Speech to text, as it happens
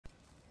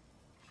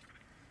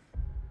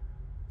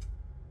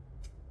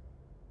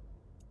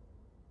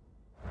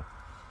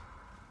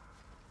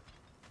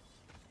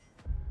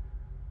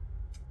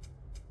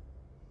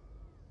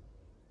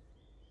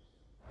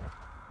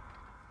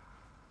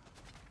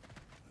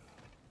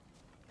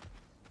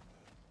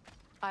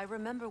I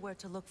remember where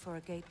to look for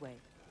a gateway.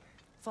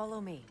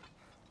 Follow me.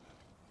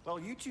 Well,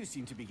 you two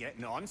seem to be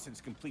getting on since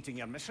completing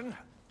your mission.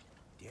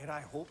 Dare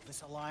I hope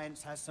this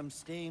alliance has some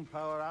staying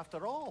power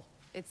after all?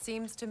 It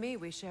seems to me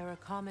we share a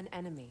common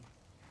enemy.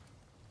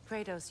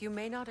 Kratos, you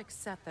may not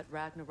accept that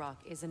Ragnarok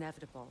is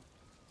inevitable,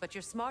 but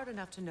you're smart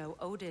enough to know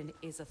Odin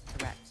is a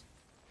threat.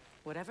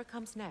 Whatever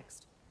comes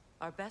next,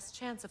 our best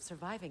chance of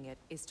surviving it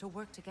is to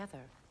work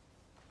together.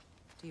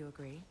 Do you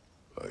agree?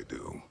 I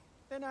do.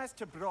 Then as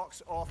to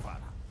Brock's offer,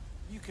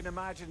 you can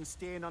imagine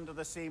staying under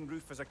the same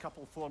roof as a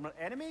couple former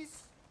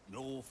enemies?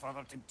 No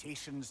further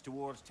temptations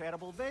towards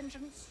terrible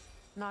vengeance?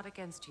 Not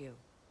against you.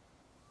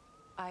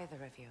 Either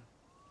of you.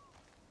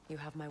 You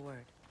have my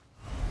word.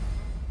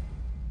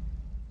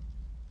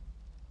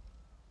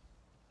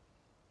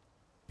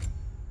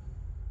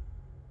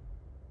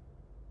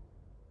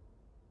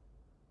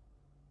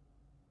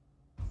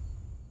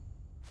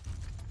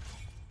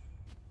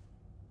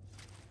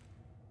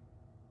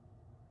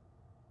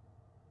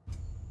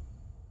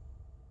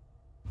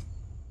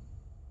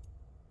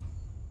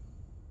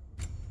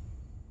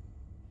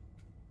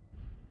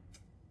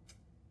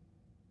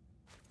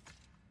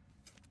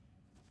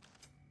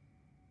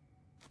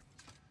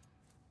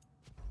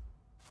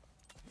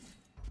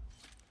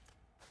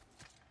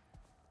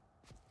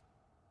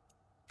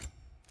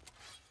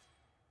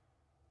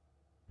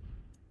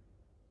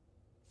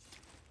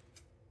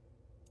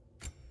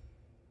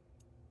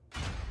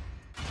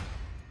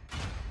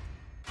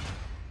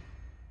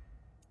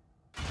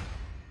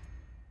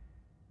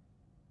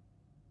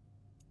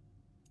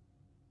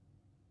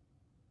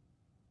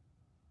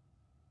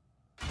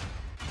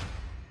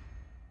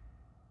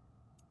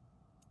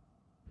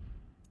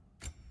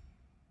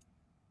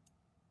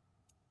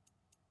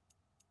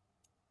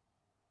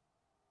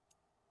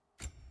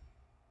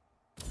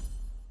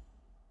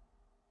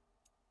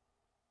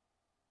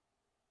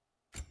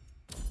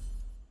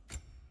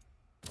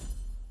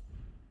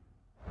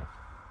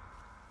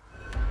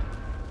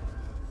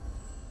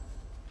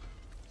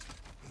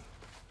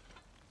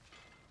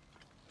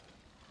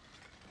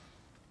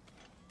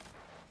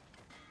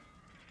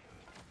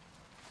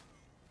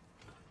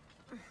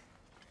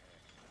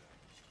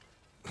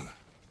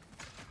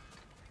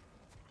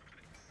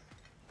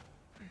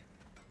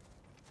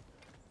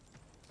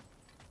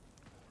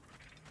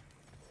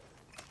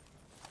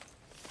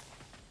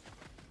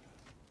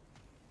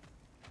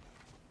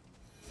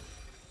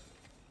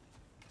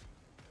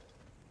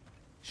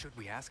 Should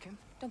we ask him?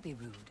 Don't be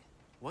rude.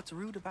 What's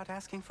rude about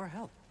asking for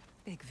help?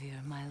 Big Veer,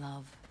 my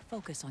love,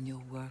 focus on your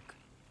work.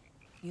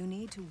 You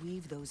need to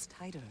weave those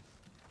tighter.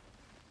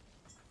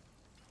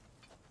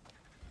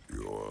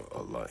 Your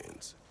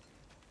alliance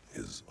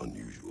is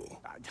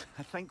unusual.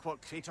 I think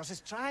what Kratos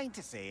is trying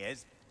to say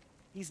is,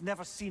 he's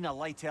never seen a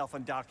light elf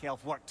and dark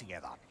elf work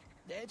together.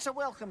 It's a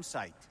welcome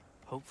sight.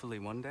 Hopefully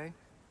one day,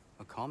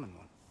 a common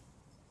one.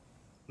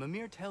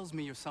 Mimir tells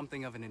me you're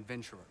something of an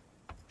adventurer.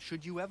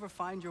 Should you ever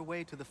find your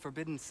way to the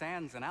Forbidden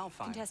Sands in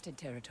Alfheim... Contested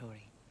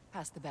territory.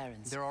 Past the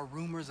Barrens. There are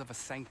rumors of a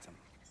sanctum,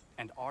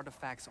 and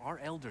artifacts our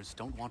elders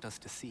don't want us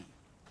to see.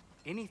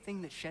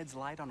 Anything that sheds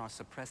light on our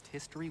suppressed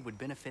history would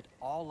benefit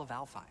all of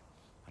Alfheim.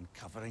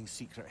 Uncovering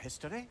secret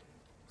history?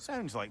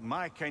 Sounds like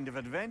my kind of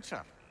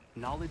adventure.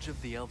 Knowledge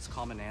of the elves'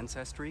 common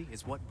ancestry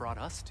is what brought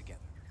us together.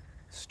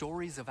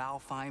 Stories of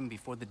Alfheim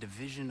before the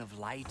division of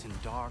light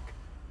and dark.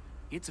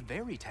 It's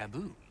very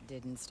taboo.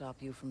 Didn't stop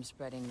you from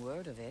spreading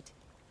word of it.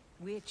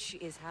 Which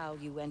is how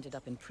you ended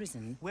up in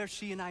prison. Where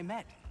she and I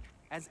met.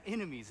 As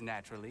enemies,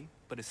 naturally,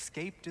 but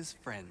escaped as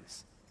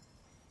friends.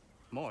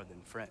 More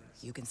than friends.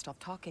 You can stop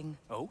talking.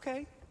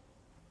 Okay.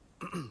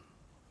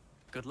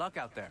 Good luck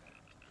out there.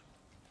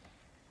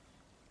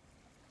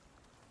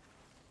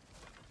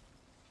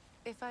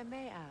 If I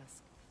may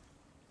ask,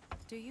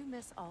 do you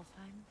miss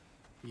Alfheim?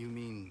 You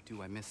mean,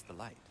 do I miss the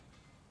light?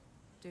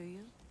 Do you?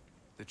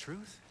 The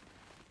truth?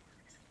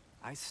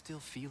 I still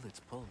feel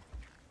its pull.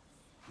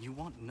 You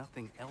want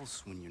nothing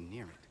else when you're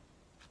near it.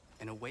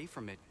 And away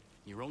from it,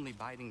 you're only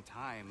biding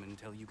time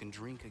until you can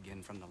drink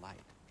again from the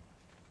light.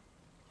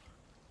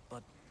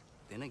 But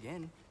then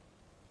again,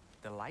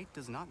 the light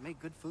does not make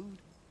good food.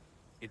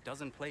 It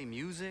doesn't play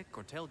music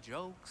or tell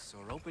jokes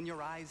or open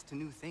your eyes to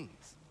new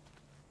things.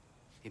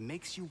 It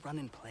makes you run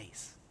in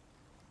place.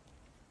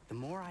 The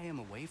more I am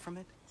away from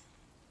it,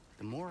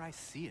 the more I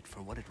see it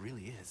for what it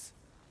really is.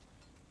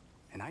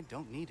 And I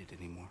don't need it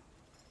anymore.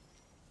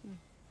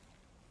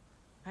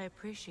 I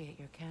appreciate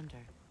your candor.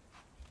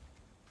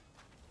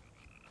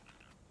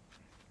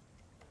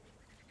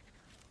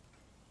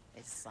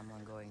 Is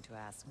someone going to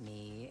ask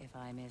me if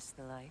I miss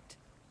the light?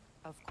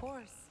 Of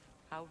course.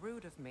 How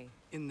rude of me.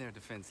 In their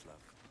defense, love,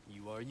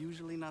 you are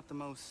usually not the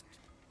most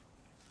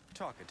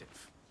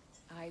talkative.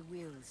 I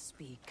will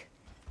speak.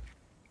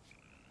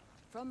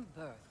 From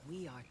birth,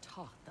 we are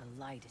taught the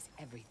light is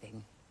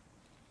everything.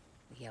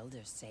 The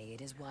elders say it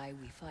is why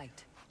we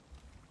fight.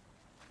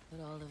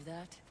 But all of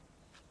that?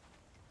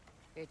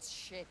 It's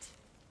shit.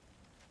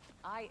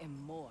 I am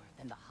more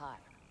than the High.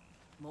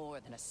 More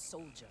than a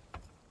soldier.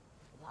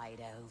 Light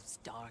elves,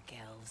 dark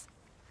elves.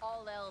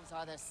 All elves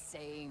are the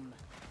same.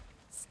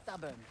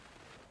 Stubborn,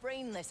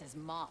 brainless as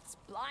moths,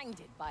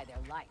 blinded by their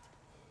light.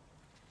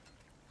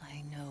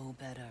 I know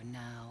better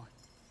now.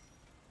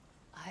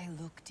 I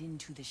looked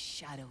into the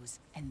shadows,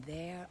 and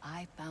there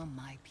I found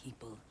my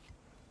people.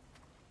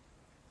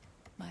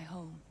 My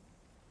home.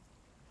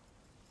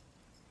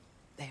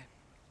 There.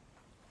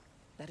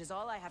 That is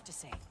all I have to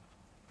say.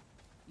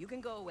 You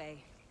can go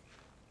away.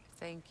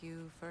 Thank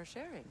you for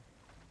sharing.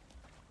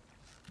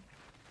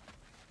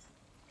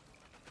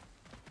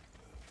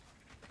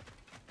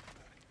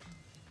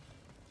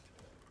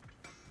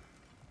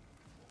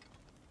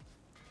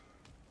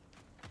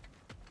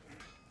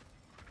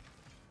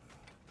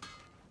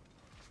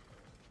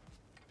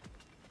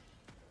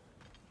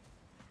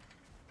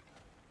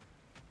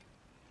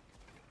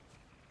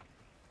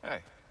 Hey.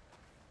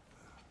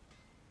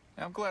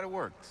 I'm glad it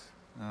worked.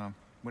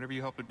 Whatever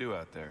you hope to do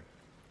out there.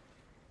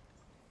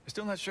 I'm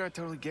still not sure I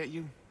totally get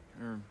you,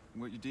 or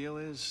what your deal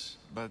is,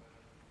 but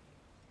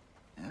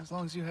as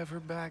long as you have her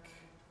back,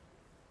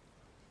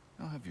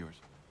 I'll have yours.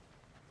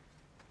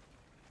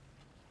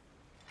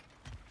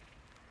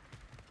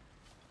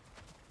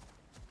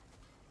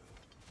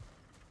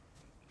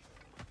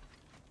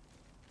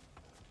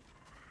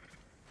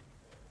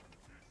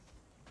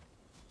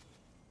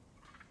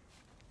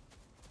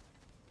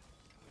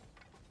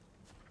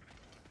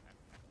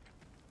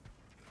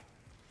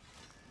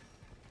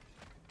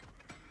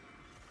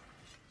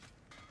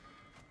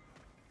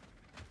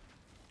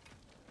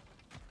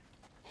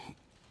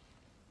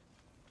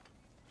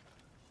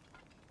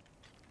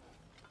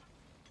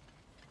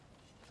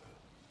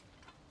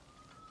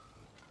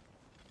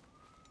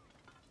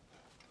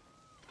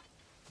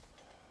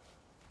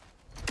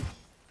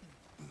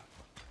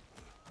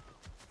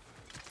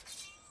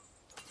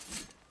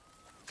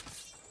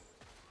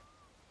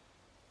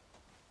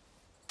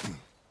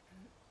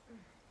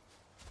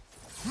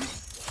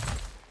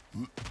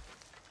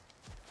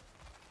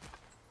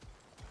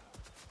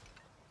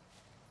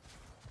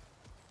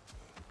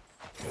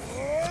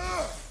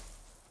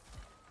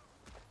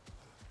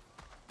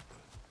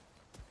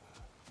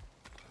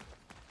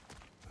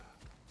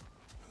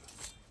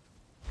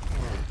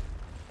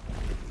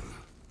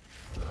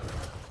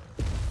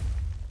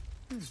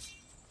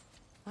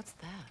 What's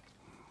that?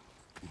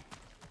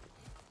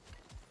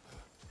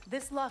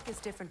 This lock is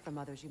different from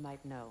others you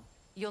might know.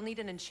 You'll need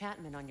an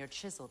enchantment on your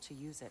chisel to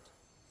use it.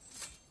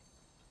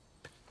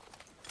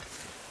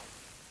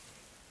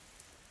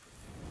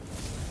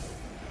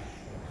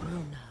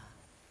 Runa.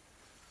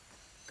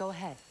 Go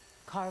ahead.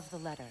 Carve the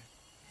letter.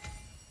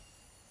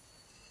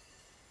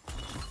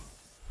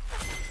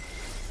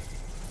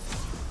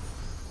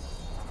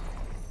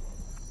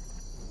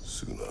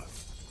 Suna.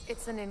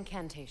 It's an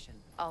incantation.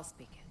 I'll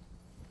speak it.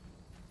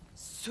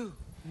 Suna.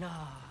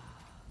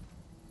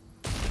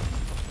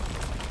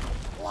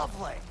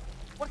 Lovely.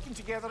 Working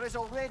together is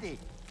already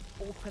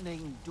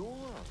opening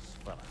doors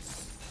for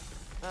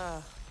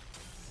us.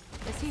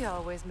 Is he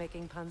always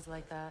making puns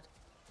like that?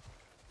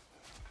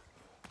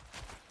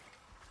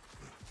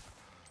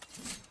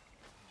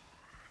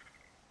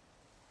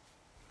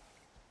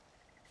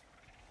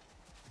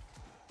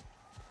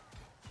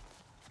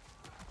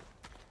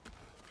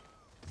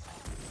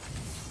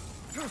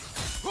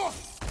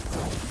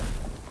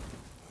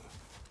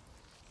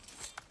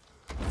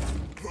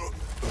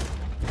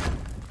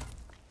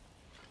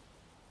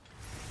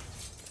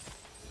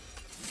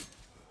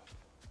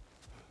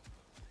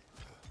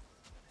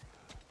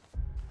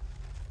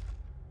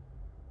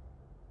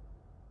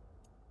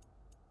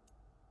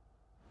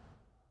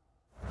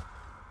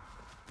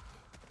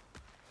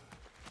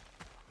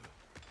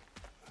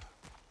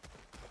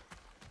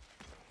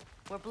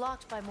 We're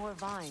blocked by more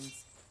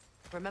vines.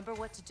 Remember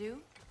what to do?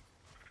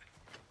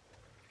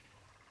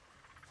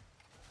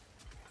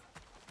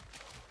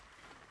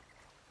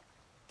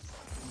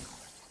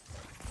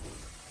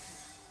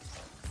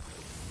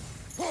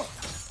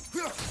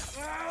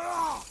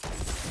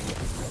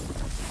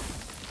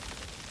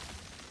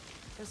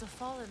 There's a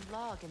fallen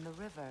log in the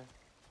river.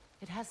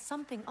 It has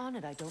something on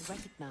it I don't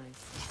recognize.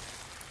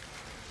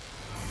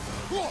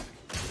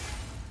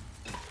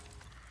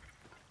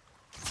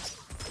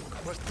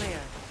 We're clear.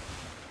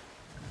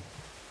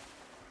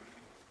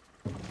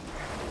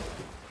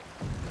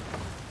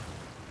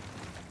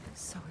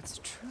 So it's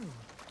true.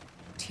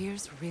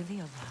 Tyr's really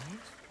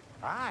alive?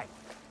 Aye.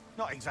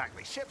 Not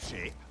exactly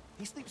shipshape.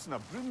 He sleeps in a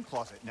broom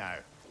closet now.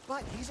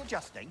 But he's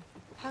adjusting.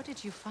 How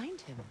did you find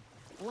him?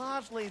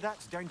 Largely,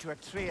 that's down to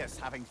Atreus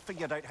having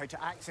figured out how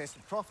to access the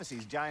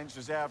prophecies giants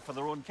reserved for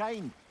their own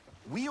kind.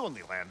 We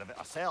only learned of it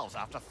ourselves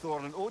after Thor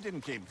and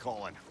Odin came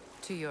calling.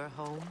 To your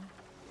home?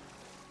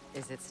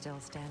 Is it still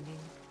standing?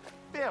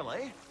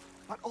 Barely.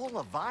 But all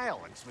the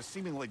violence was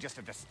seemingly just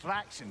a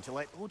distraction to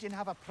let Odin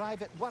have a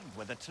private word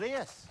with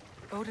Atreus.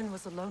 Odin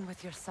was alone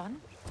with your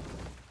son?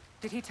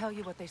 Did he tell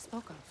you what they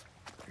spoke of?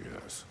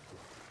 Yes.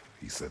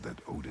 He said that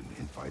Odin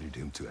invited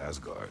him to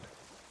Asgard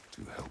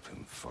to help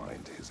him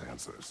find his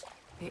answers.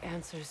 The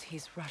answers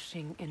he's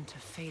rushing into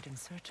fate in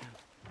search of.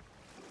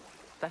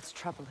 That's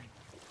troubling.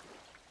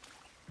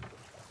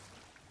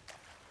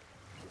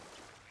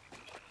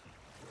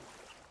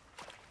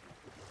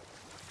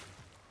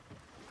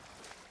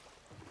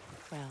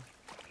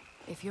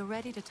 If you're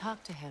ready to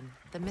talk to him,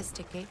 the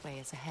Mystic Gateway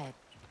is ahead.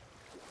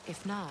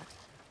 If not,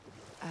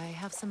 I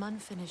have some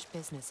unfinished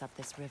business up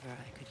this river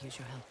I could use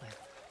your help with.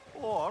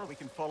 Or we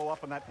can follow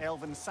up on that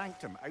elven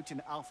sanctum out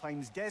in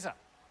Alfheim's desert.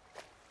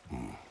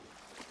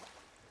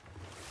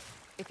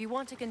 If you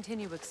want to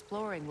continue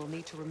exploring, we'll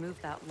need to remove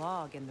that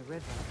log in the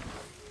river.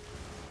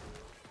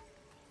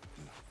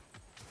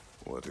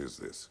 What is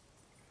this?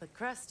 The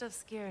crest of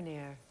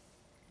Skirnir.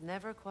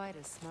 Never quite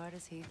as smart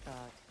as he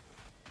thought.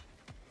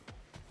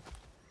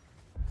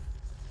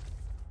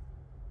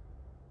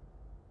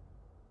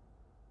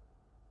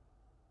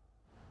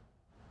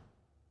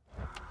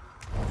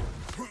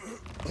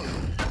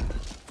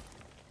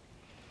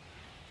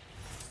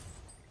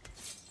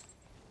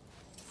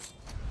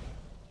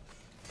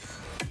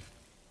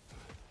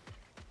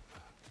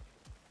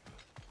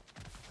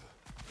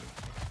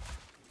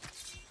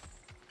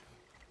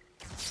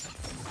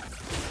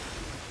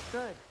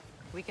 Good.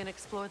 We can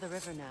explore the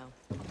river now.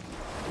 And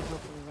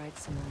hopefully write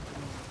some more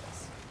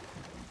nominates.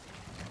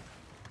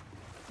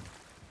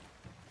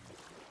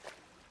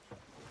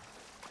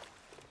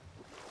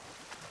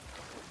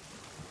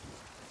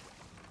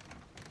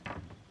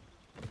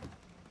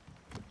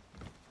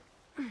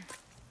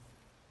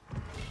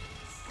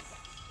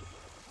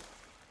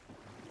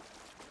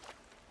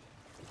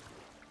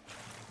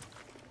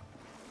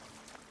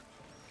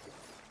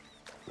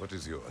 What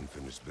is your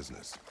unfinished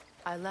business?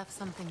 I left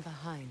something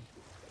behind,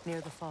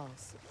 near the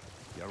falls.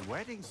 Your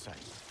wedding site.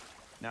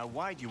 Now,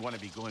 why do you want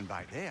to be going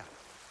back there?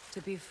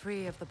 To be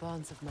free of the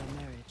bonds of my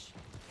marriage.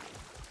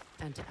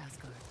 And to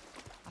Asgard.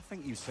 I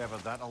think you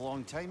severed that a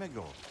long time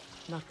ago.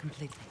 Not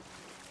completely.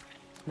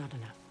 Not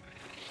enough.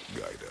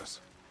 Guide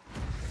us.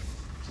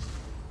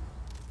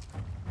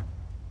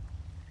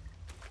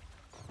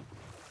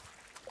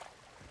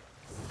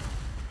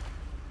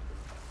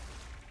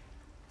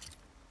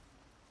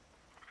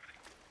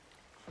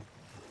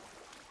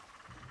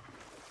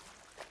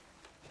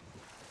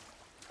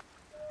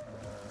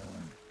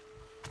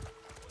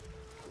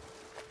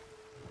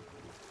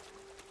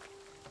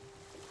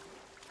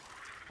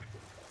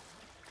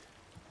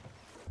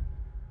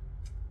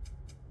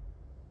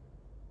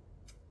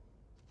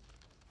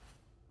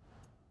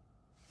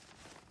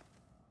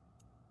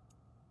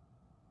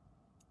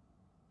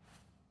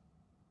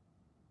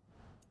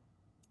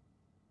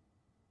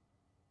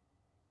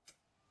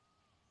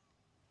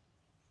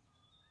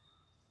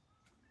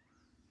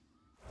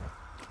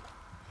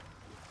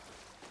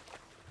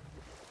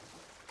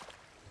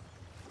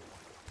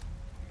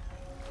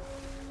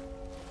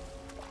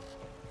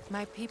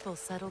 My people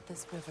settled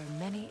this river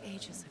many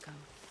ages ago.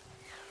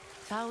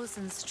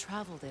 Thousands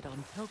traveled it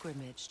on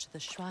pilgrimage to the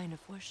shrine of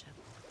worship.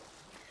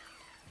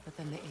 But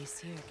then the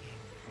Aesir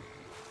came.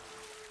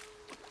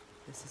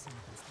 This is all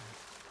that's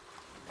left.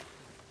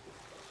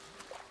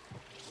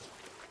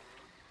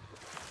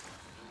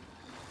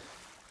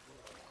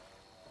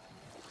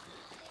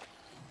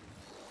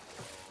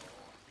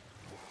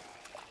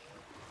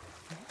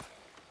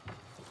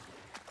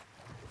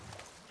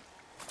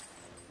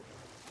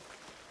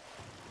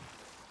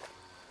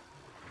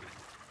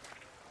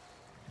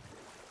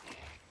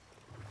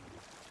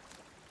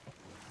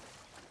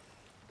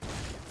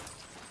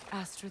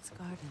 Astrid's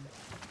garden.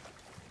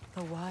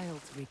 The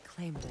wilds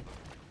reclaimed it.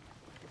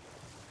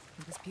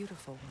 It was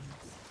beautiful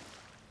once.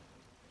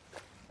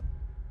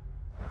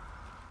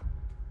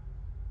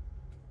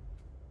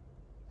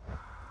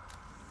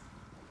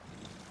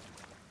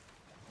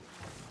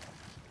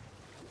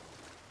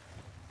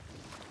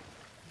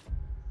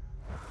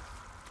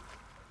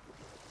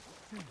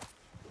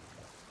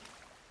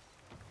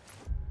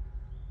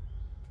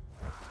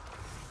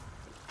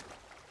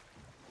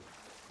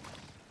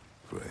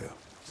 Freya,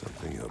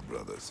 something your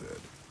brother said.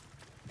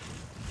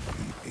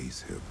 The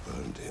Aesir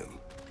burned him.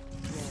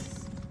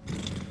 Yes.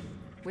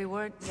 We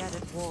weren't yet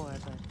at war,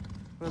 but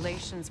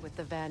relations with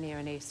the Vanir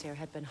and Aesir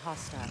had been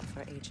hostile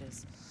for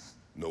ages.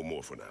 No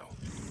more for now.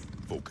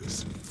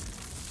 Focus.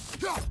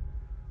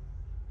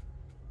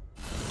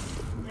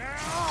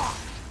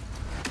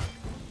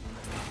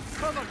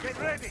 Come on, get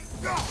ready!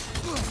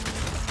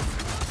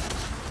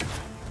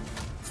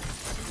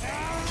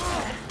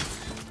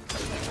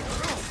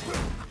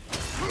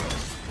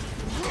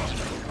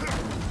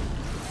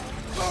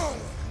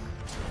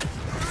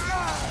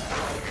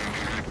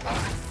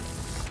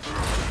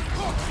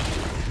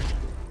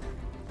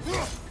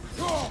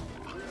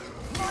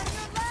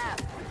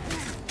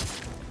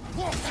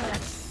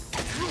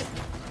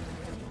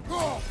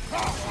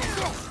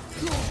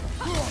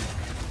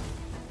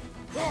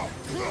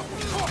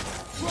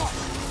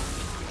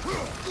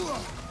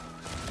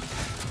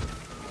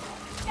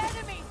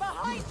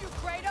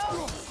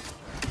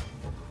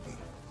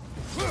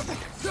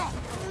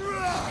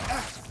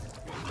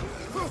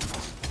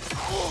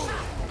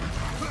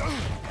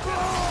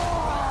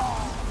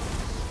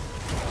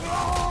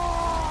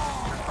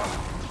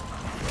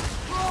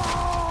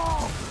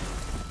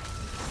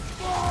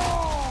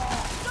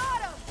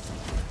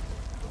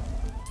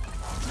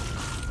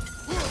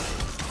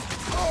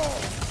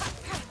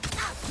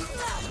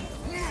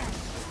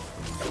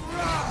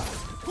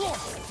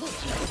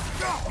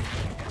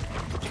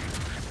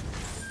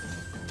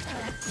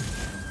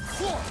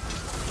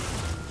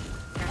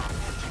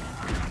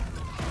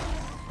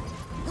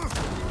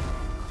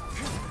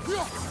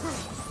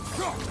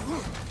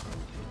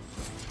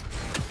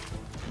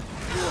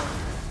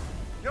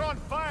 You're on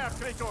fire,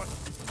 Kratos!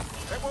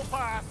 It will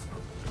pass!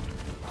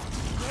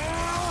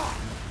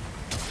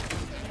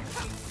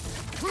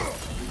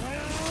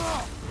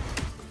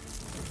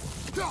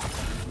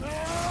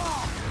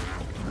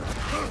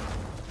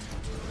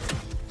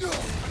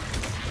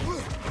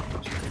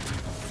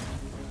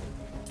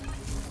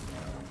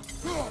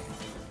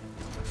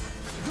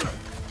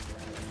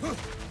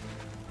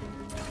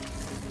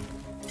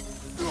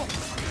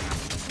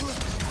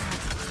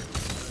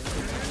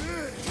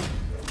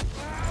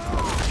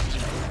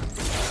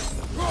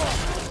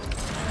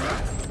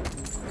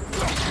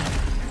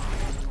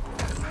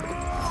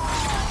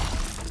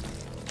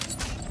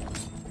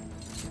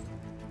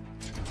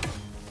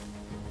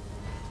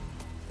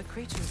 The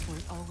creatures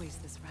weren't always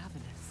this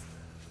ravenous.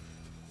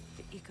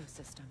 The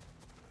ecosystem.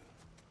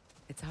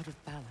 It's out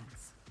of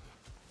balance.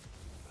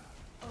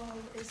 All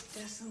is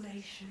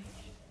desolation.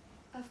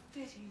 A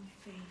fitting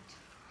fate.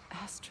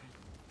 Astrid.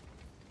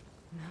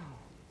 No.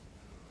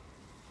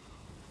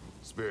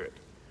 Spirit.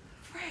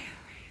 Freya,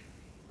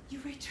 you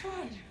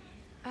return.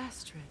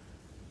 Astrid.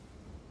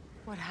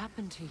 What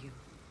happened to you?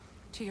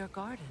 To your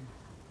garden?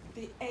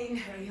 The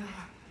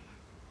Einherjar.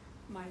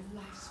 My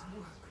life's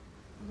work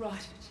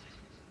rotted.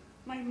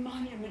 My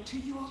monument to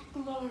your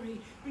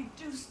glory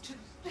reduced to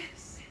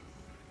this.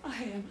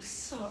 I am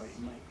sorry,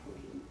 my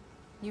queen.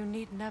 You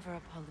need never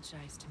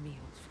apologize to me,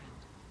 old friend.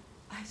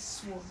 I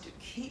swore to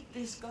keep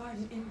this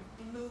garden in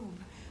bloom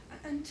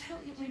until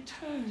you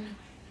return.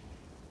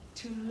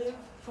 To live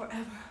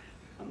forever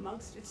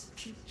amongst its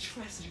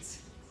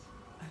putrescence.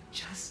 A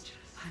just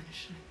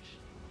punishment.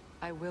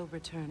 I will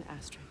return,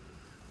 Astrid.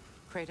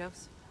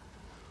 Kratos,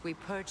 we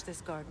purge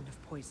this garden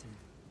of poison.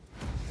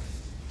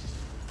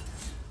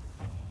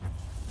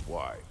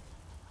 Why?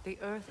 The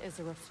earth is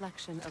a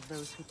reflection of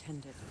those who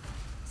tend it.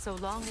 So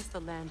long as the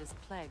land is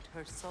plagued,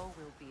 her soul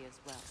will be as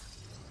well.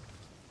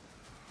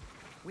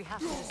 We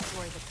have to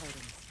destroy the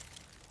totems.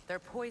 They're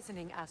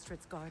poisoning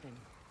Astrid's garden.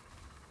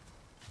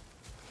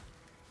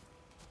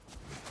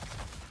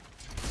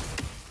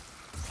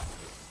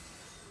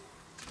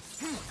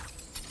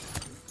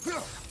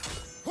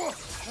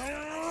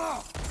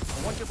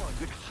 I wonder what a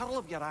good hurl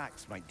of your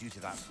axe might do to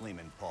that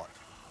flaming pot.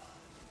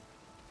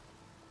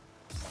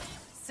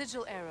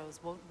 Sigil arrows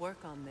won't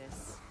work on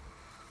this.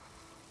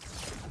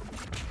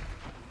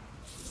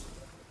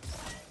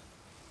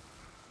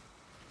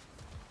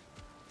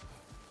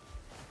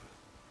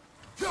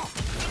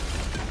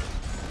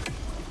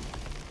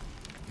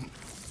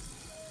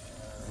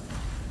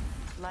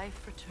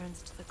 Life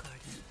returns to the garden.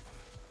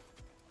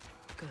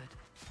 Good.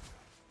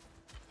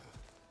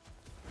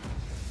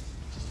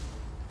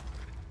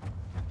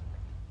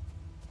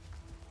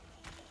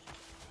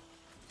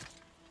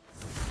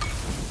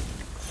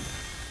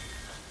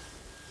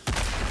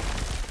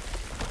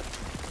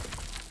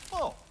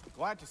 Oh,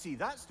 glad to see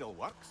that still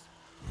works.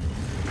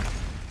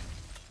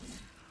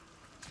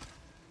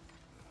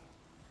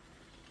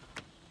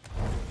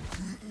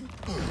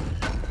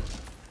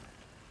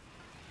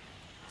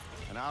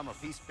 An armor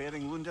piece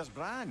bearing Lunda's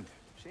brand.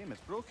 Shame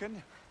it's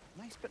broken.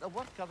 Nice bit of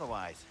work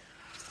otherwise.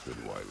 Then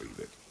why leave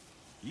it?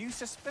 You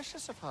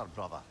suspicious of her,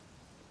 brother?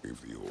 If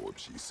the orb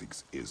she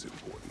seeks is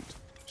important,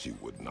 she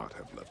would not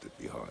have left it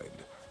behind.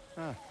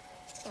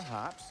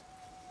 Perhaps.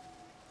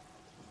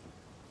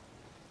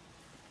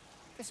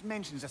 This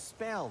mentions a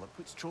spell that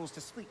puts trolls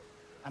to sleep,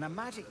 and a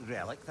magic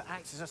relic that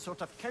acts as a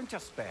sort of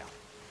counter-spell.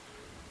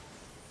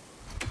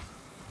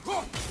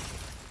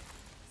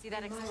 See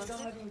that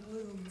explosive?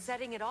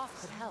 Setting it off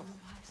could help.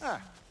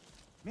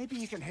 Maybe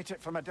you can hit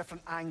it from a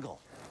different angle.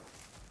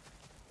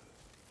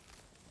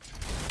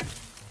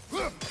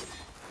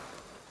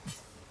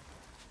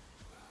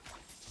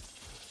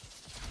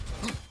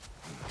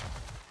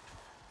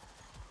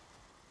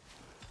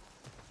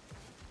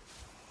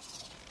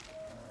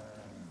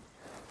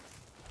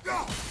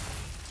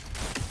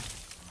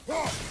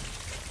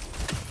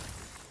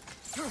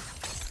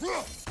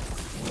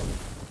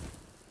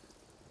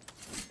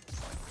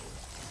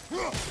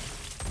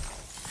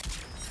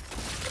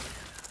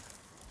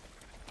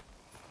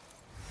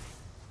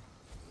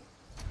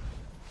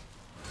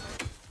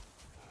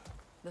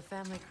 The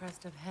family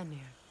crest of Henir.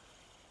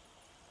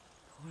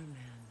 Poor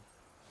man.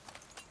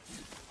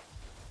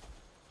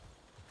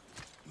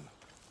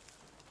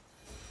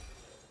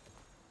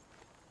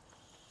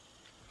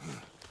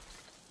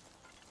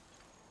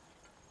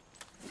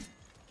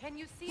 Can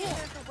you see if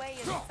there's a way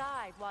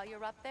inside while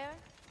you're up there?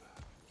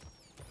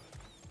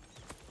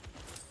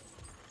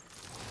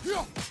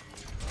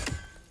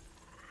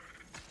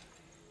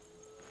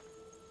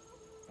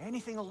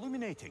 Anything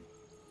illuminating?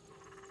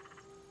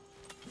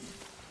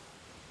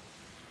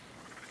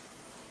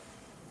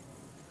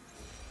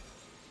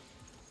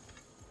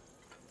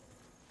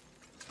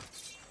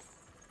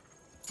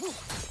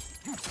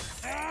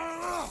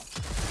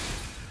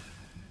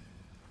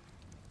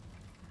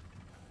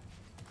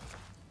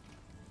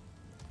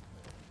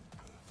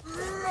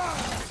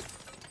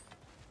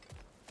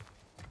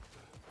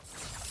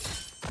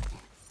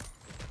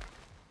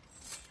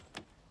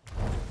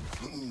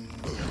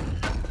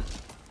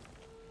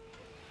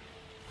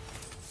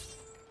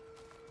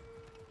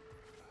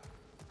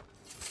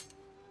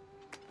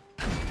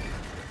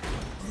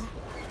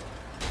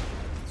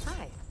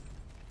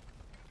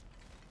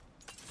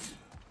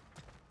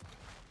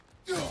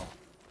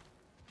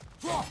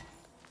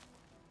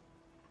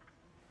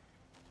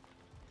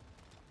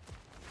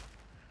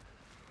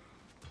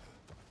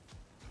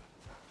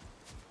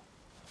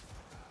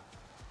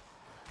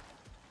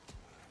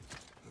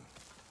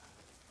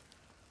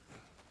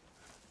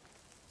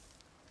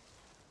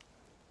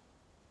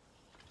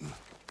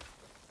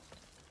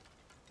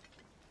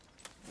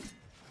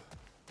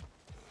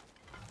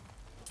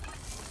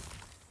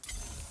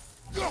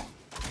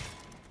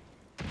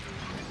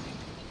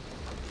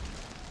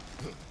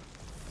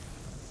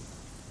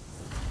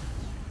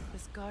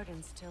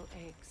 garden still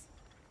aches.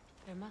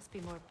 There must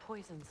be more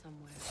poison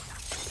somewhere.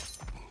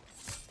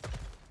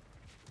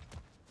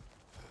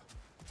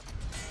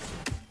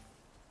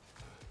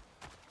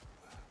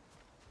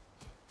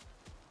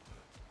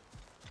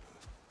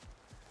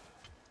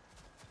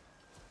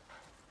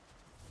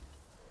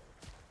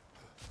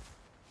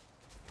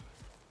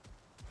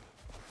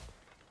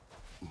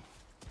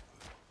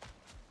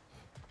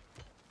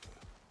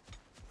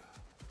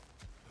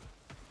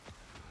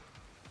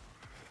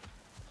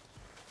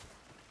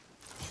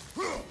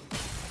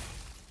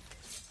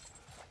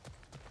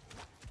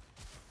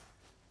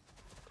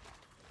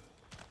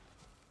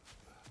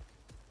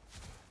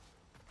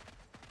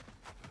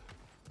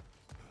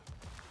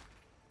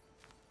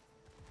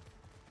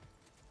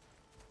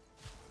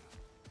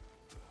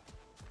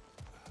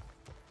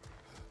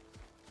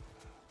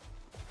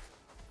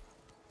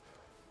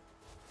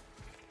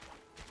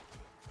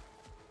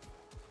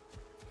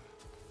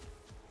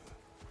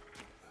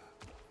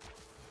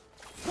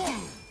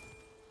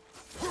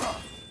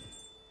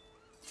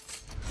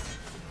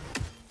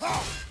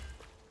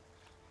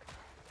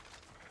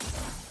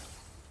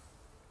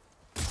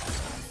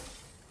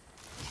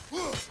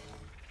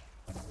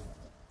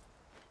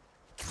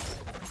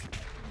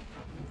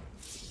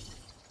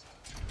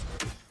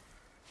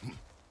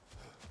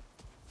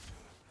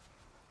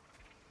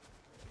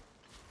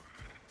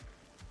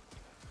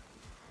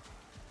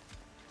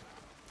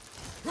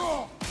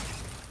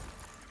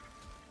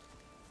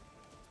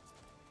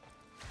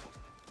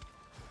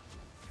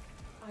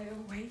 I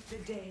await the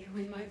day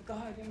when my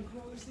garden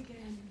grows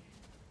again.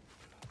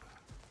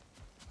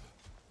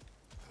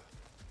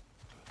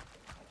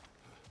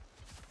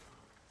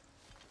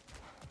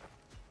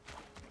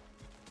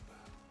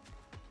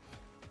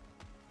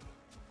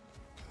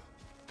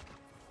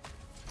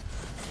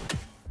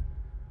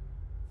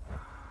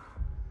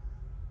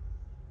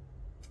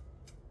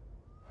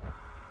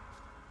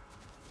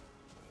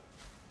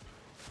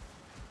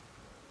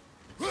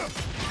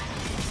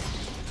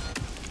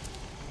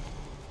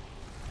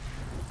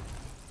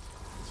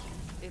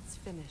 It's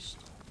finished.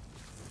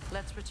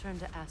 Let's return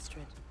to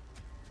Astrid.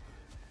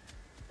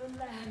 The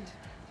land,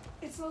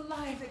 it's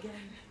alive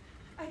again.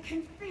 I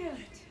can feel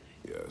it.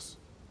 Yes,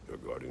 your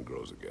garden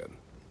grows again.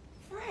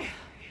 Freya,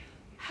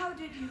 how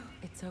did you?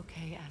 It's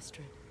okay,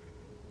 Astrid.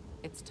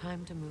 It's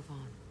time to move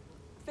on.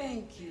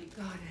 Thank you,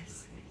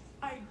 goddess.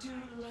 I do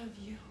love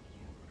you.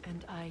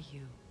 And I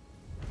you.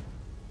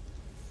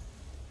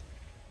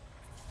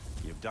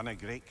 You've done a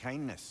great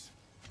kindness.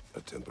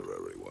 A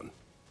temporary one.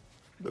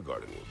 The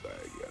garden will die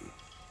again.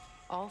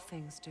 All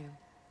things do.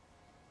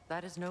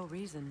 That is no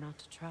reason not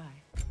to try.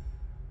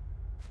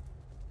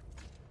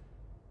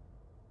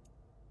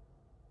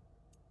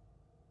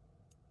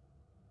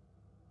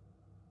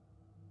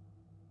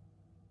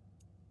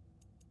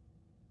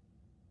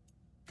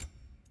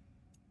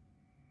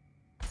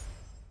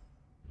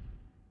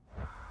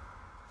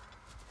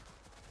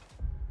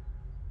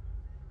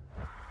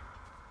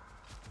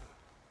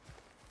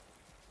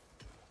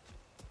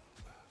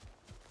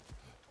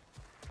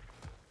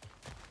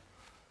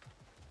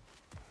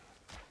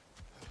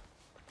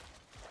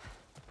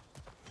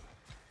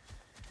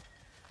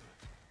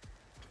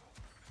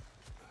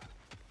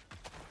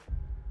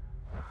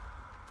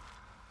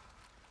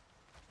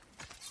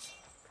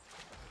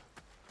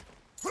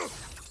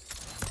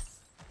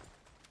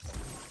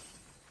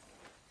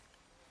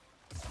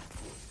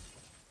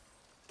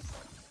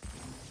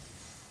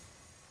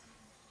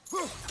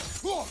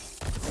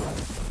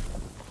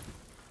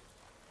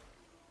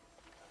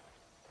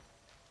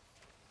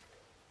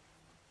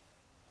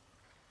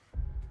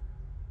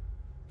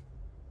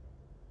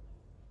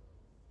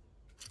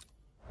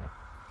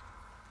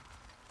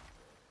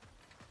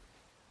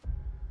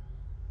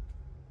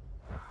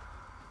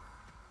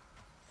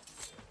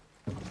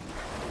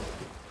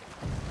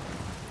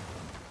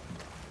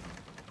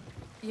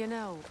 You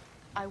know,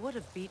 I would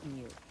have beaten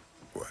you.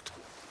 What?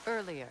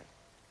 Earlier.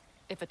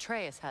 If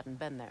Atreus hadn't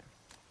been there.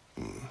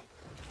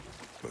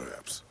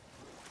 Perhaps.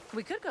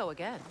 We could go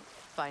again.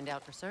 Find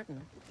out for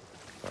certain.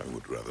 I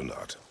would rather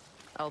not.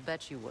 I'll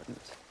bet you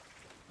wouldn't.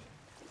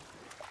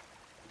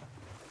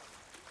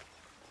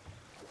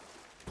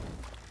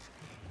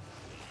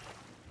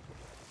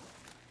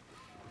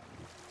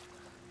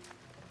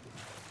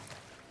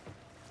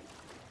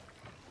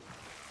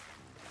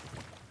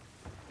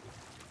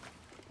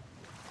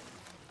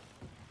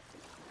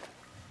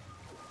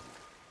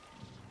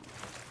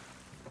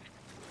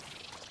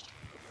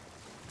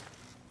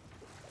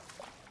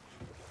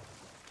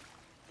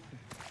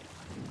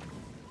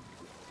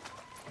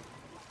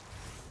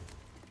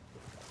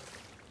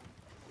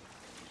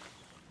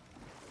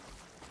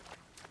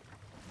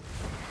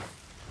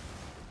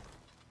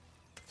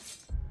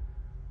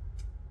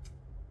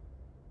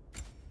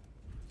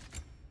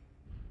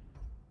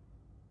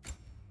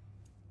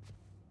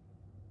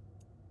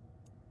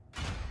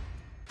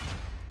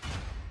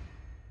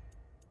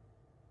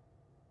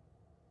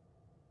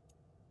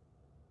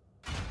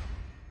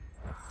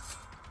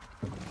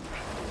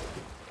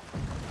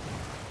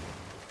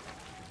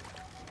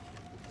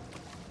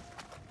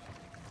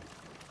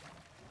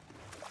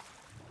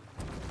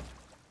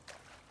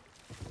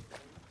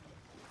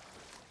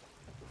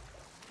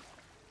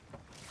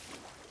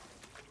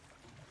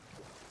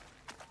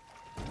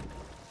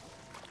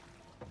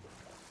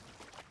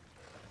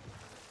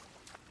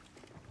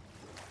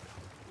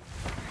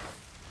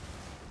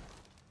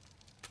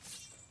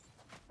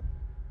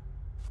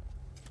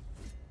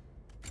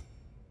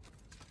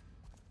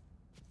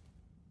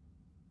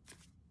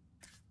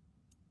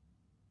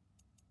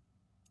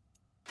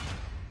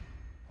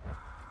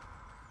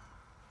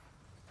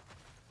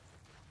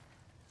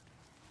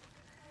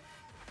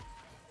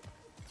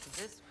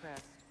 This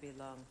crest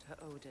belonged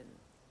to Odin.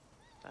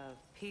 A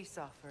peace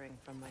offering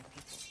from my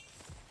people.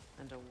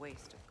 And a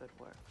waste of good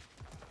work.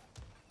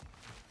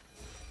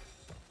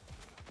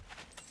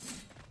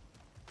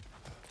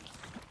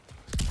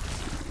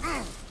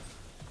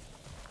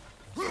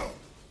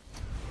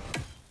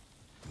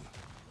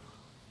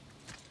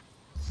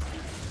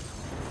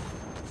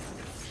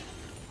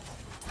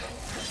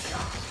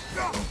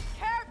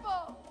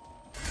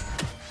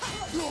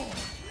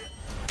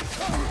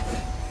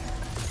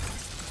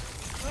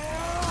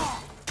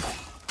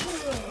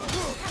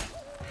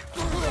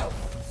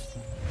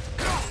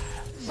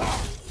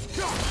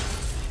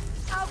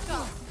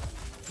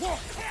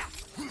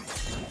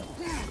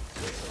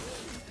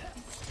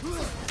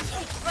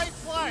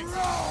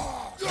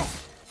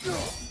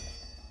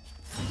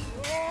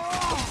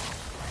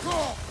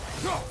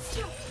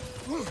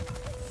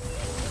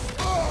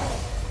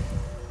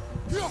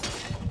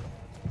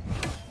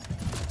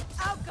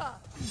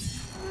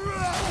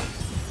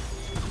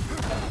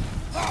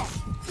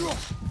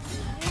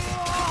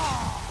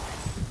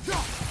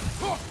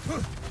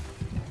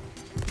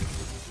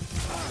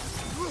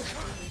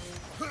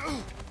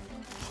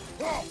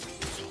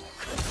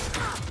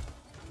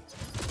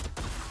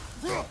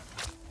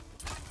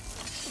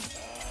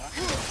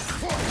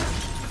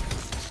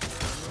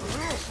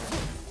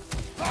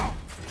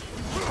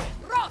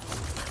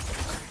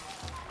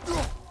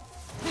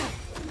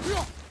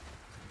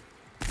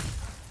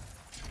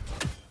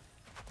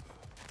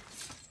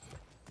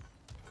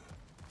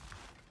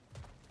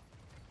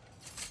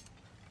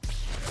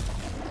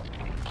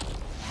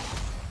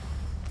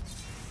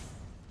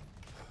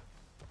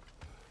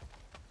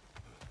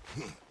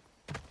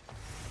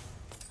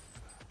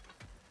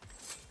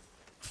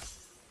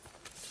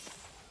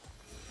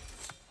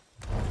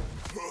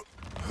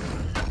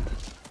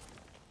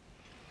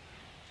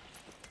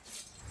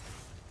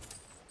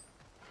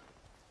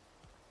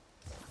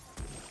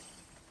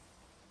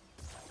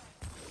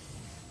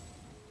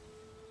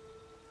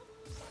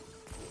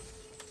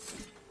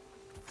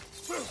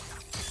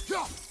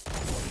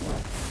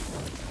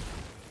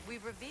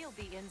 We've revealed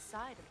the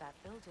inside of that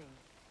building.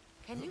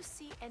 Can you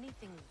see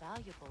anything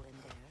valuable in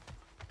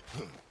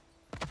there?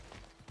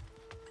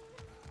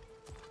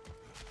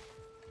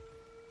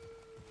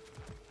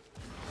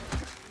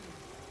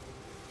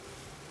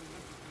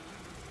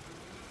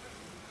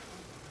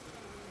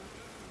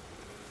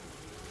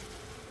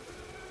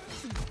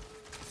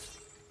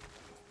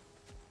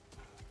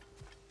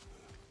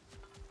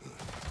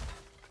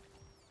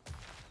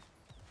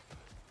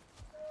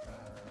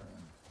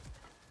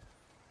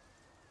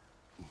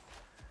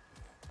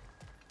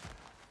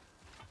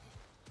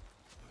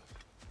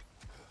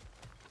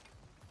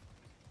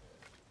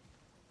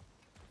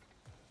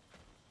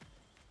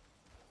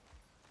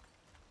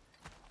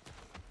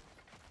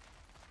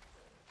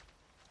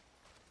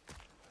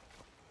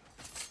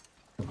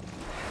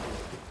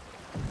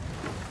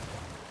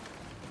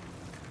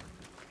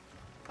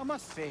 I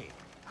must say,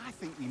 I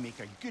think we make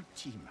a good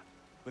team.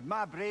 With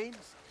my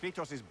brains,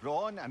 Kratos'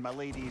 brawn, and my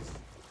lady's,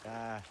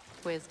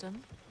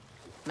 Wisdom?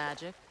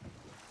 Magic?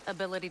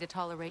 Ability to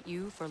tolerate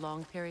you for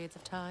long periods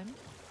of time?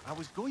 I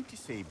was going to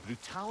say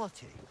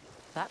brutality.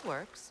 That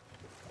works.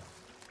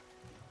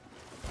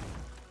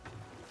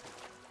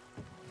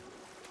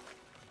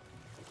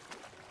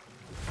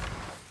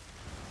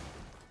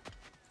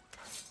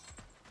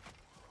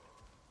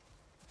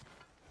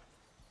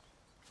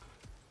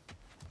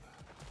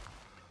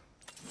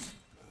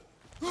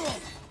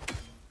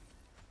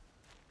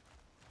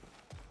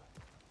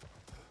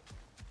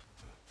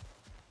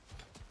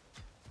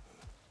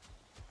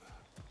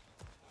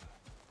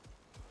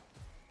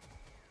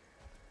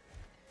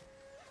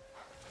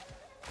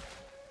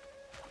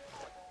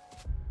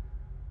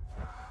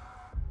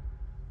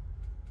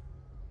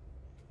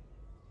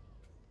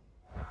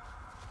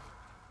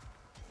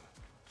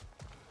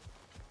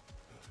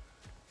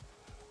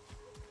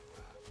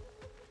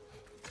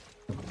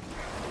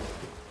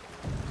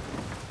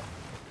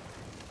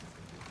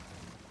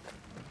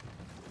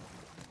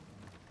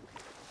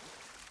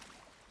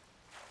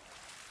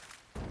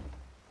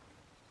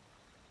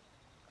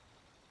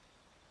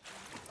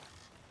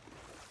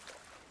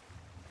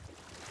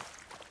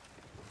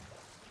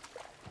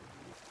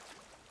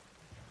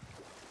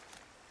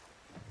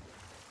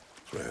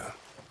 Freya,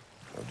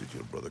 how did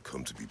your brother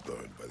come to be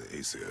burned by the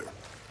Aesir?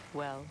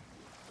 Well,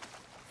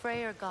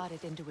 Freyr got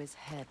it into his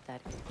head that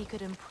he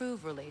could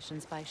improve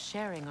relations by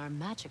sharing our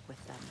magic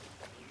with them.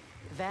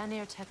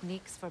 Vanir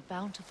techniques for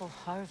bountiful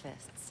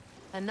harvests,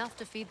 enough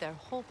to feed their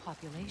whole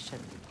population.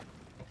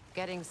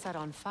 Getting set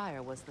on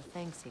fire was the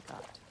thanks he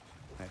got.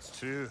 That's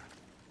true.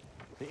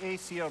 The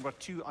Aesir were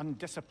too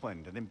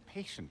undisciplined and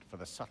impatient for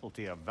the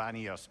subtlety of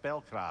Vanir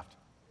spellcraft.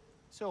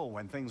 So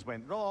when things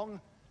went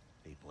wrong,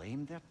 they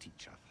blamed their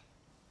teacher.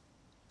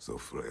 So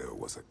Freya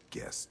was a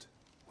guest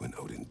when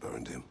Odin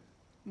burned him?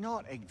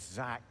 Not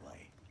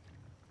exactly.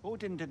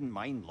 Odin didn't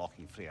mind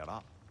locking Freyr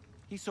up.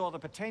 He saw the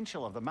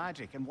potential of the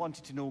magic and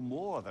wanted to know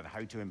more than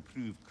how to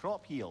improve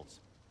crop yields.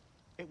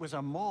 It was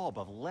a mob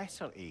of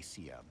lesser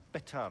Aesir,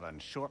 bitter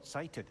and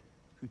short-sighted,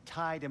 who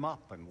tied him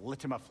up and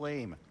lit him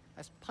aflame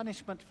as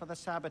punishment for the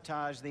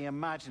sabotage they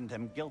imagined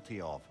him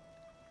guilty of.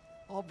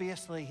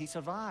 Obviously, he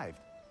survived.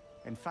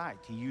 In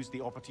fact, he used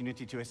the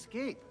opportunity to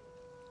escape.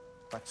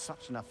 But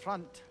such an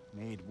affront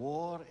made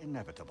war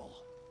inevitable.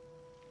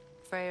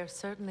 Freyr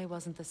certainly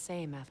wasn't the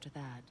same after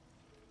that.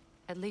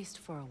 At least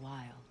for a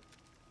while.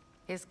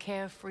 His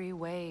carefree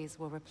ways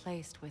were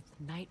replaced with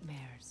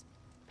nightmares,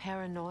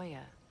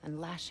 paranoia, and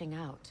lashing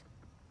out.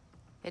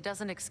 It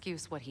doesn't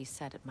excuse what he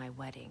said at my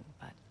wedding,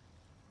 but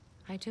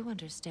I do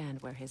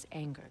understand where his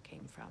anger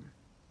came from.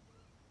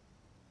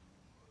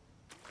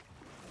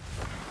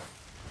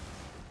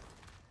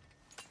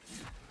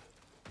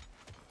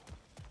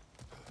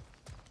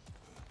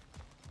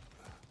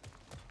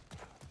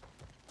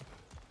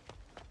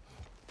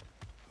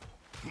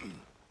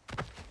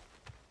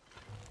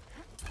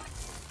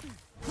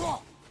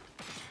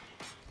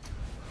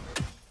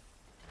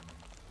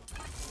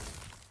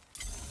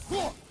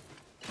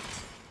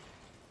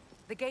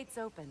 The gate's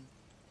open.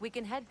 We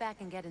can head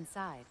back and get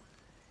inside.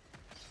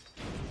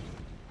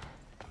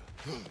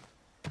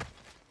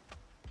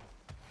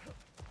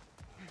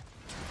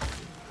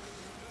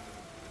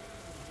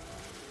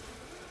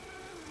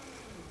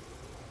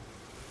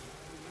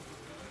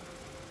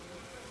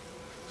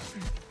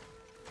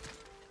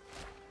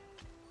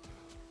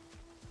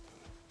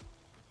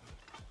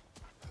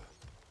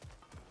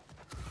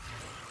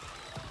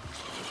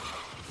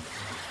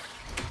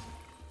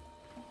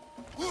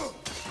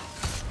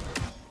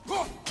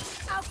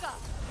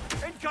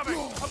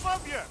 Incoming!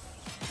 Above you!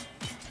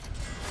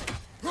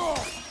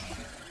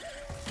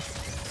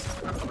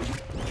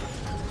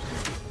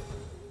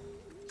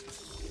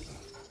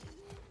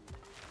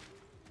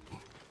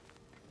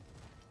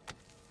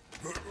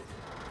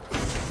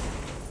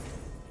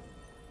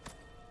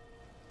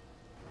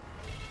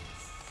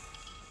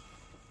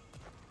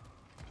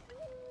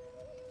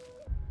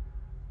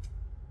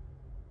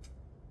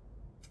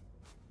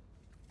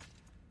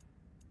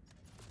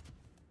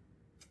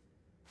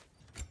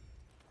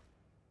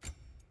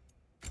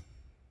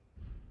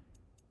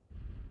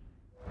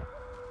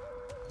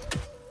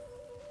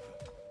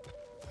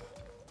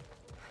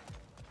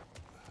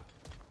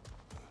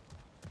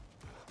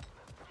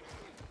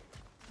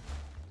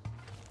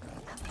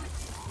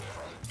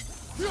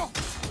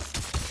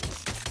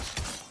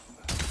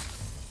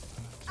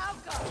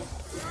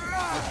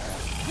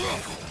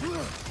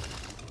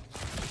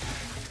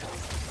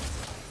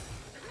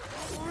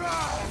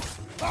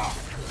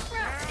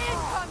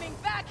 Incoming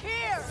back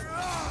here!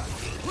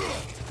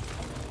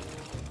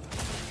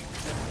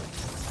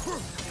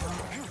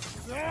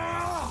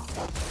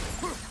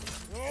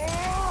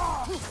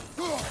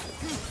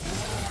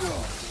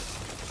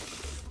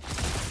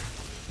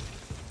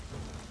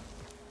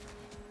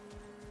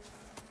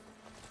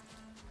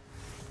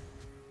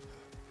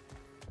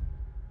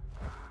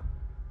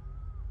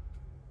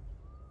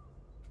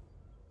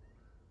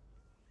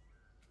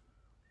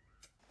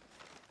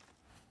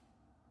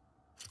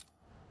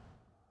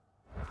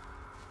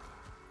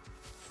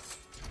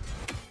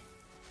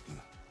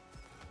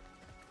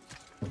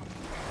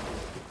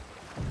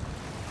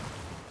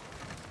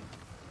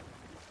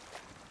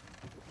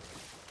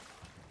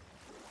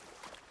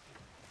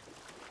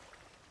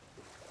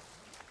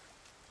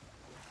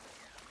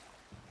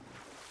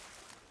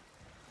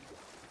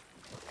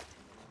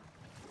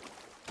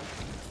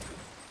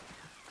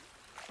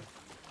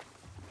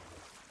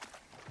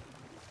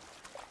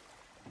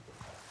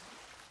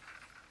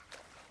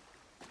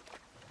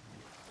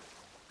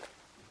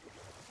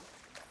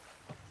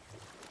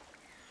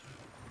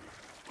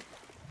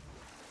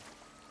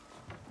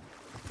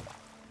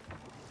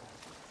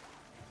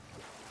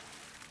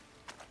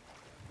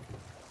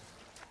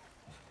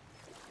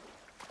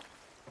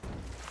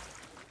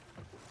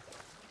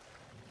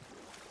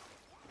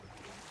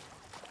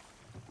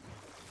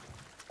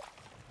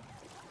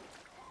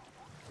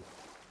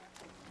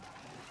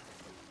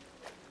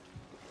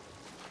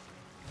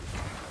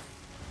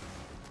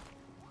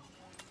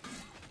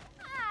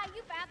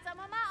 Some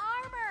of my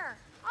armor.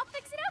 I'll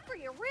fix it up for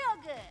you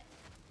real good.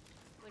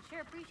 Would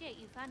sure appreciate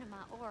you finding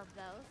my orb,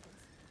 though, since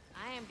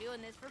I am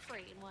doing this for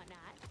free and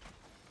whatnot.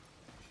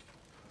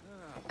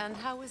 And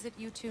how is it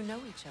you two know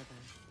each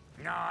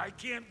other? No, I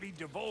can't be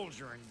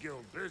divulger in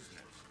guild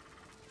business.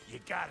 You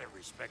gotta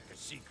respect the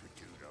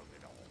secretude of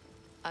it all.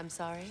 I'm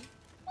sorry?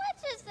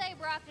 Let's just say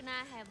Brock and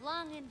I have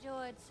long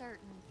enjoyed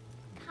certain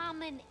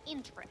common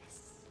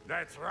interests.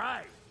 That's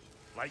right.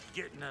 Like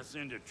getting us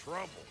into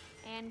trouble.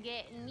 And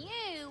getting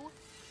you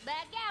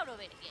back out of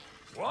it again.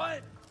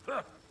 What?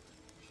 Huh.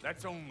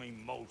 That's only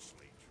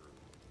mostly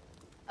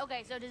true.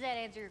 Okay, so does that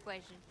answer your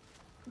question?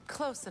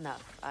 Close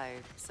enough, I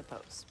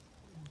suppose.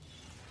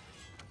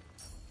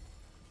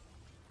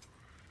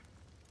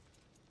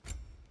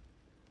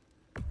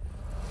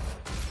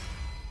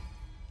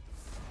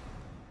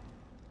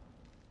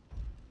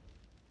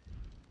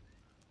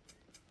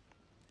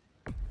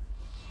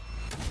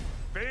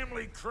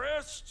 Family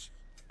crests?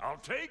 I'll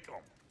take them.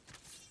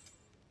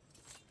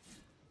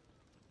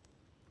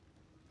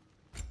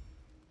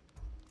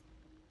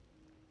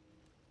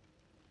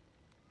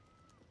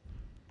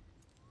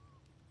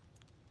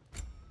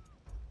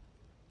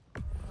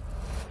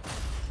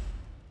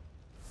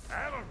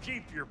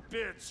 keep your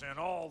bits in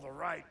all the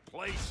right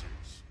places.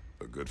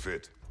 A good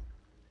fit.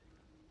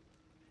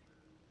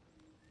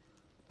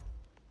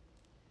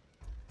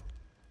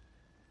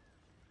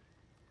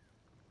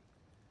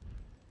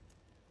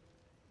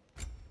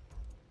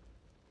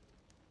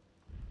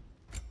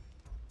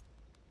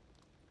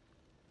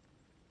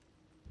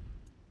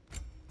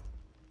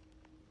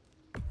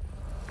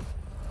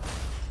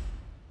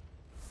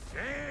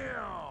 Damn!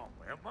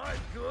 Am I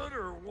good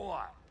or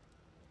what?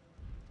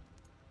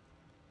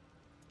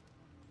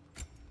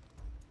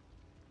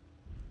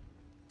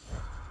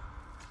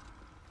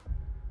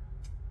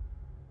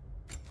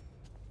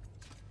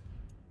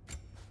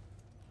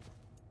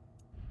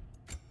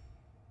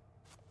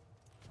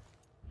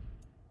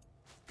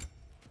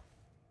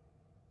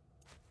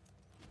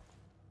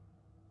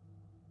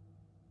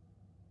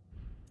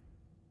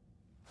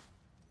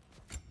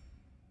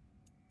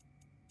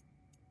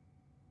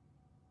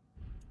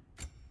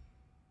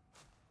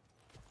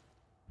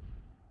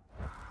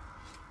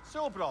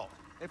 So, Brock,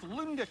 if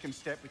Lunda can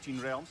step between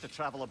realms to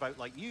travel about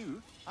like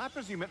you, I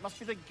presume it must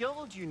be the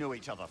guild you know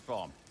each other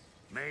from.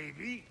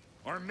 Maybe.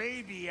 Or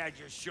maybe I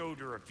just showed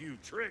her a few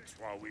tricks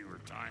while we were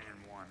tying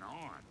one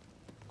on.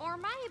 Or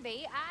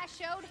maybe I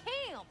showed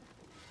him.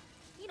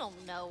 You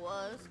don't know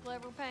us,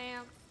 Clever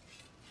Pants.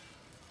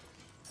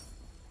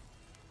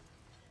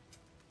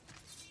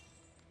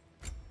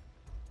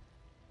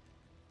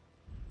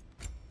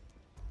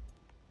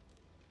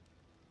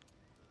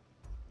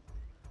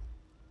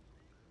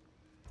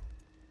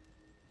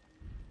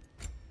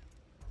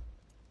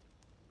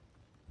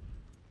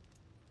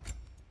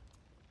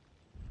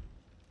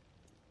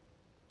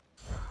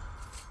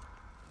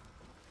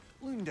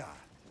 Lunda,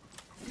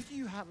 would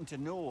you happen to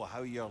know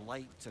how your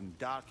light and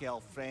dark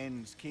elf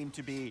friends came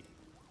to be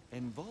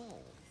involved?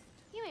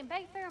 You mean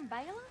Baitfair and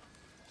Bala?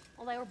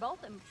 Well, they were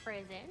both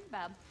imprisoned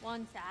by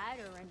one side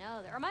or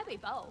another, or maybe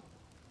both.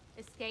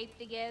 Escaped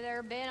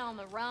together, been on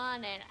the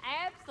run, and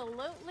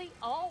absolutely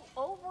all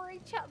over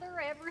each other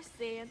ever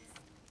since.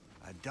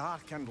 A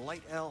dark and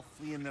light elf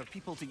fleeing their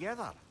people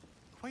together.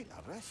 Quite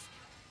a risk.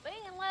 Being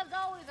in love's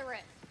always a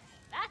risk.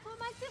 That's what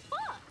makes it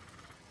fun.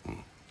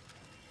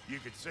 You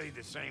could say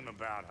the same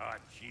about hot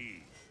cheese.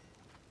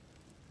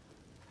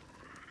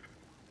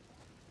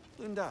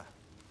 Lunda,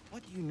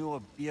 what do you know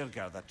of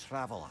Birger the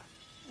Traveler?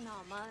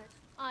 Not much.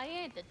 I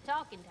ain't the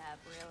talking type,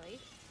 really.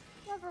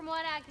 But from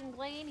what I can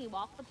glean, he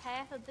walked the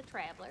path of the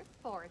traveler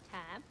for a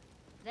time,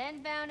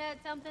 then found out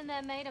something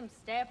that made him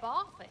step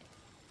off it.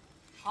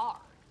 Hard.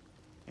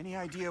 Any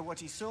idea what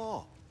he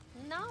saw?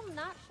 No, I'm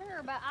not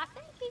sure, but I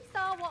think he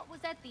saw what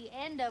was at the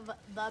end of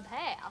the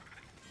path.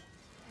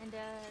 And,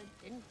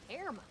 didn't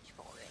care much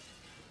for it.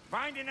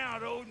 Finding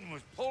out Odin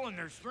was pulling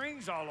their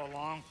strings all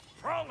along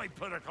probably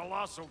put a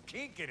colossal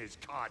kink in his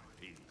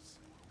codpiece.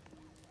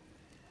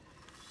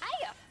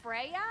 Hey,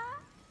 Freya!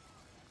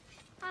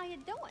 How you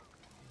doing?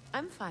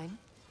 I'm fine.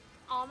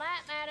 On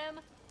that,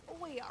 madam,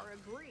 we are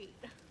agreed.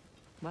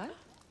 What?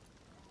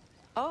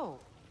 Oh.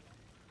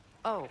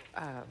 Oh,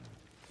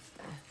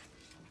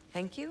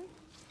 thank you?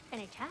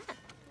 Anytime.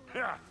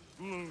 Ha!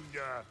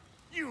 Lunda,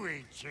 you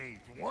ain't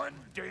changed one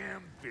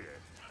damn bit.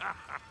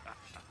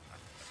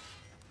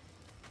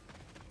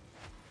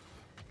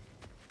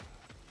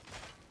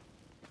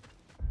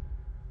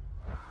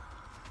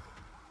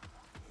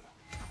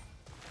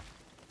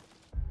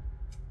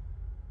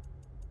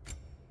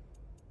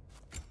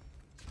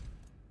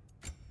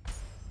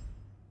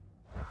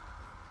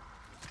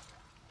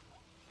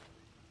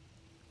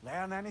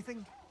 Learn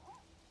anything?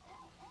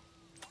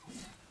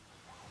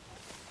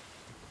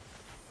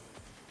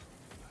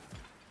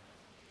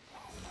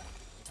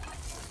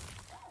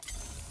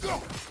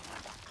 Go!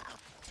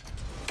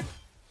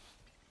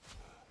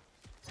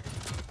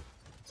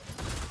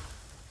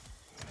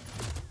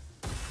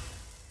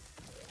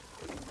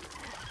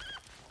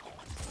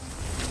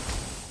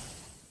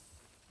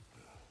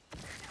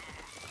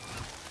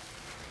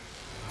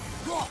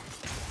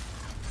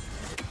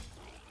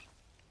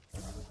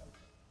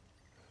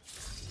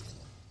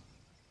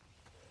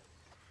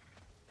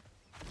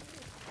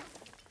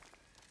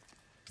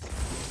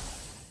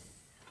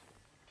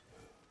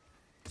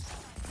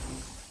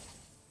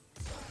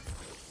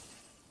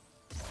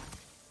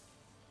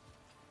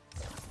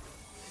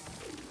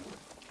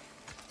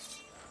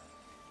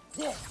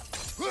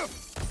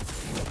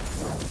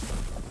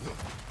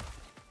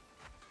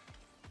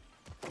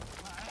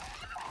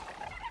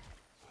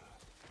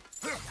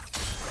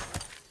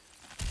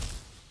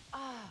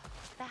 Ah,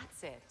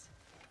 that's it.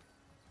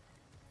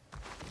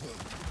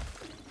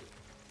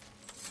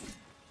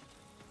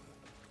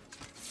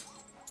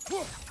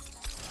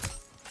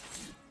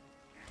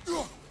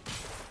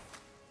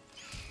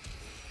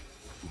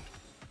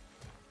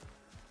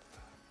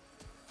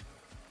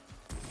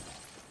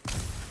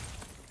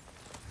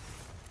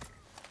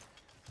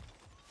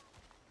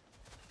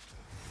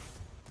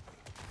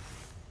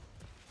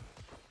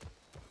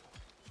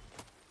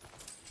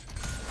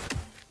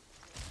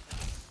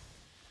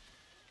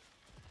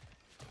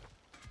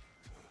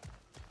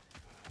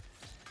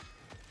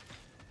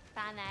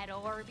 Find that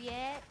orb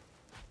yet?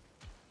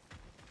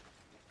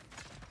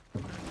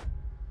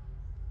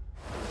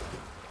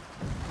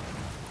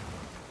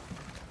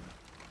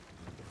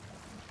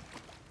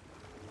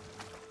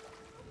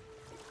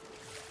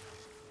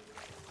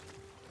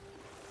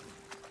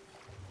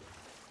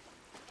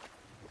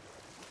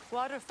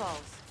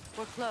 Waterfalls.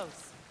 We're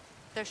close.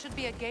 There should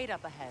be a gate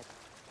up ahead.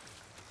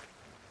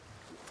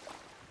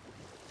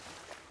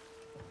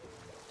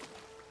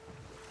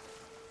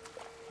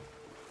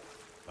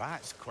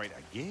 That's quite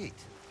a gate.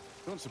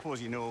 Don't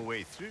suppose you know a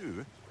way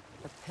through?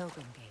 The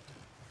Pilgrim Gate.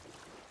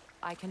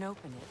 I can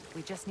open it.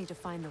 We just need to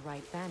find the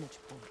right vantage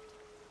point.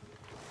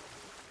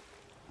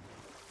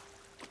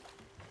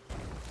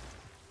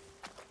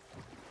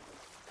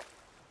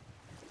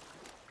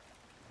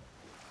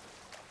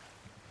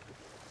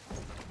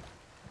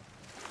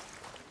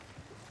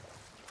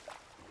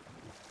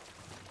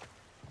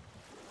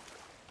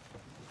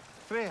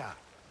 Freya,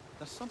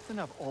 there's something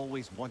I've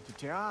always wanted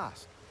to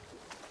ask.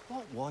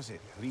 What was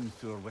it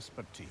Hrimthur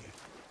whispered to you?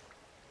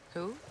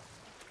 Who?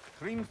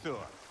 Hrimthur,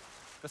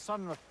 the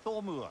son of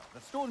Thormur,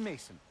 the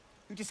stonemason,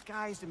 who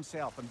disguised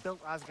himself and built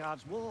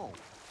Asgard's wall.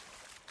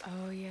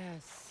 Oh,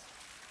 yes.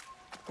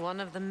 One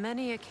of the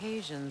many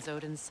occasions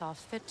Odin saw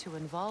fit to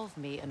involve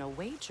me in a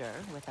wager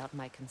without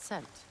my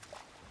consent.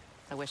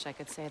 I wish I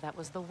could say that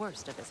was the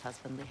worst of his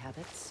husbandly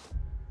habits.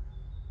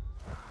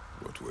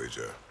 What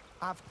wager?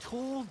 I've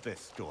told this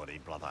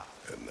story, brother.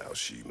 And now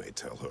she may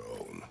tell her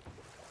own.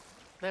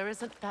 There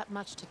isn't that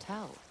much to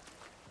tell.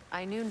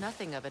 I knew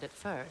nothing of it at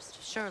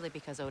first, surely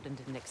because Odin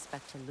didn't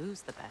expect to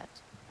lose the bet.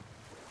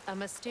 A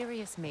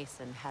mysterious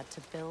mason had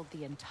to build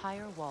the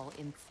entire wall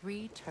in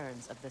 3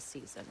 turns of the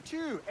season.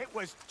 2! It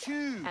was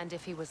 2! And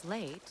if he was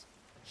late,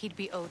 he'd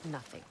be owed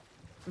nothing.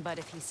 But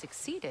if he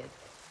succeeded,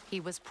 he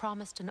was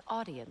promised an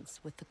audience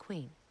with the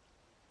queen.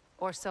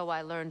 Or so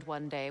I learned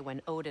one day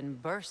when Odin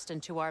burst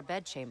into our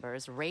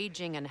bedchambers,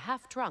 raging and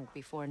half-drunk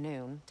before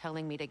noon,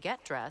 telling me to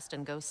get dressed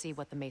and go see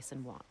what the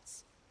mason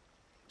wants.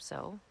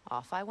 So,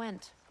 off I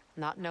went,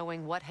 not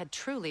knowing what had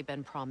truly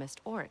been promised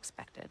or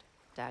expected.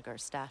 Dagger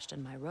stashed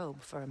in my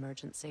robe for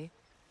emergency.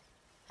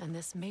 And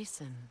this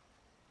mason,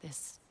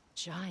 this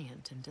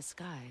giant in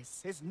disguise.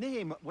 His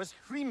name was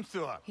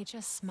Hrimthur. He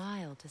just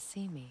smiled to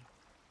see me.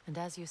 And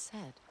as you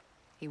said,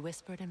 he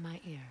whispered in my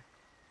ear.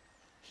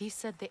 He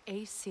said the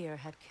Aesir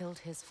had killed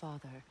his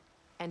father,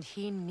 and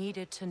he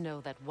needed to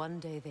know that one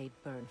day they'd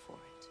burn for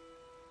it.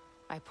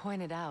 I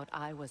pointed out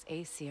I was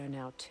Aesir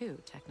now too,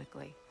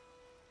 technically.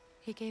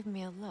 He gave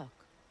me a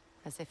look,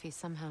 as if he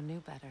somehow knew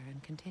better,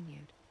 and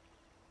continued.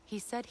 He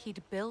said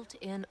he'd built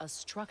in a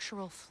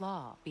structural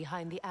flaw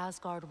behind the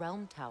Asgard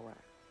Realm Tower.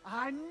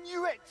 I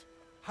knew it!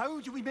 How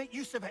do we make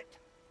use of it?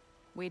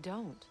 We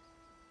don't.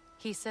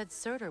 He said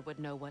Surtur would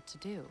know what to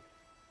do.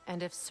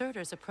 And if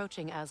Surtur's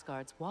approaching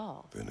Asgard's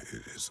wall... Then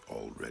it is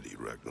already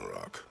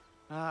Ragnarok.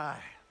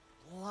 Aye,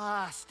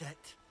 blast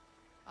it.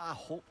 I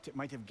hoped it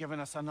might have given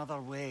us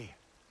another way.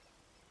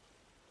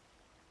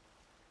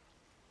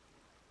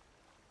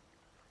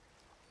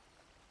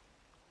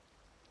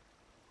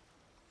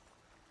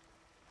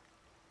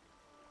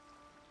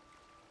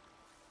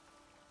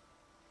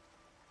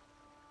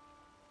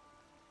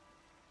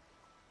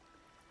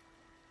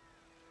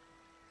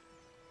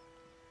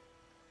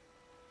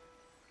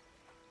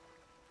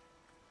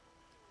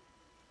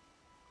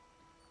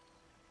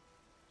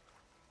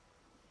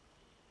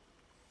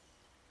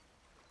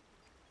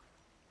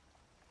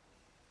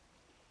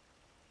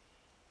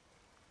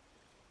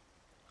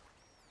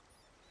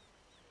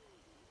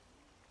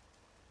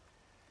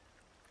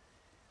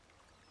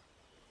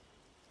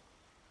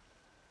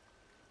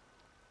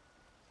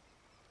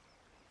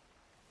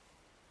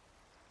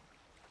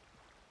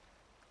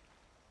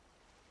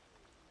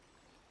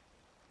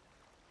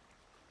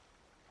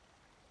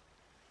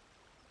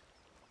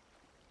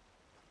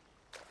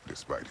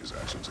 Despite his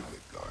actions in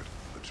Midgard,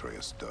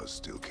 Atreus does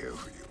still care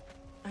for you.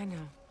 I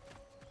know.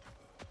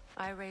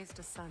 I raised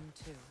a son,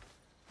 too.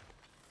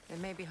 It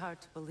may be hard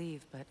to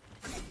believe, but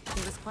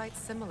he was quite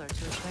similar to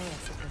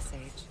Atreus at this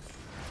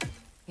age.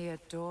 He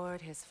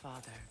adored his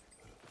father,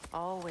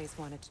 always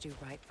wanted to do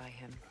right by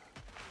him,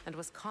 and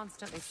was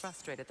constantly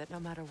frustrated that no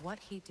matter what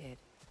he did,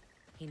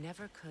 he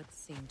never could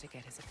seem to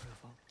get his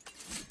approval.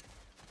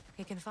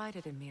 He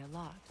confided in me a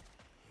lot,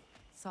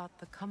 sought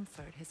the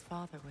comfort his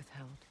father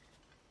withheld.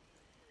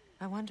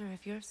 I wonder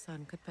if your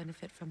son could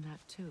benefit from that,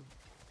 too.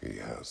 He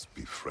has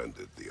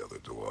befriended the other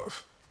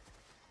dwarf.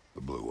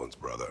 The blue one's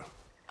brother.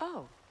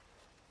 Oh.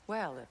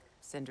 Well, if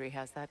Sindri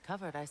has that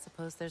covered, I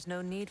suppose there's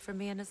no need for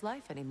me in his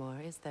life anymore,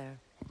 is there?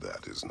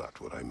 That is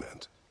not what I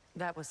meant.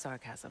 That was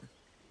sarcasm.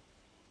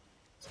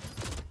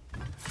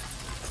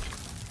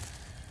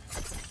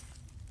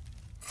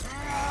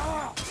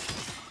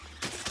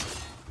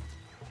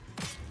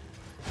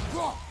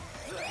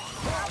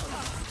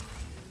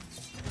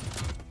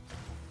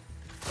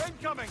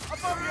 Incoming!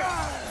 Above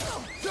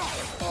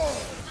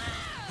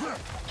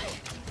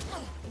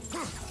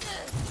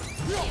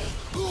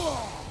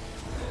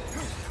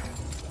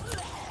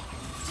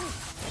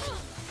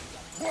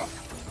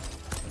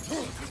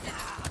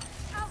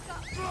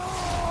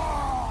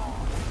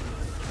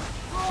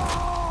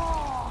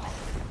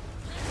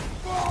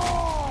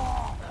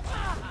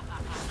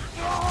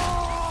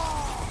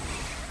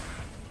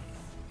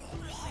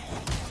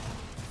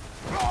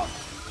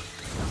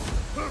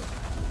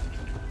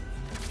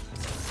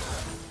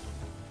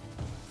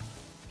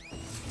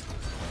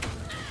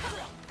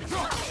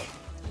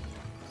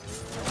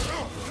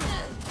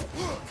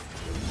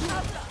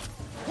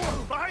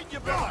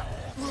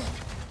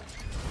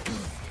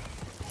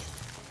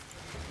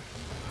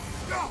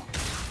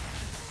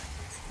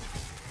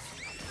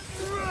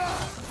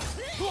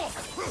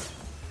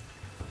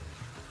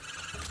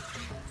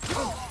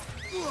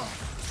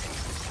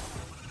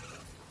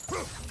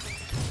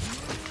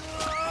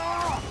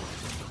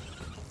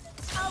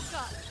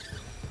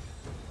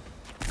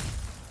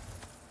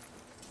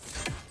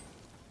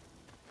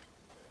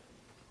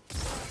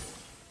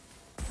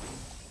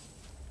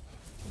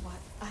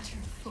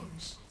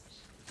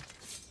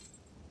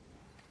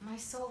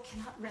soul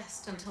cannot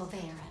rest until they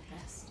are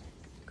at rest.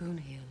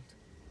 Gunhild.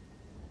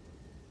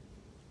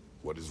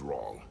 What is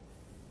wrong?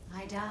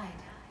 I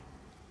died.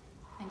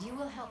 And you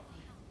will help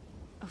me.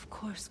 Of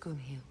course,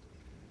 Gunhild.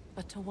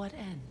 But to what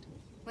end?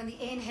 When the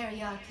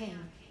Einherjar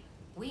came,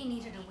 we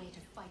needed a way to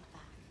fight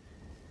back.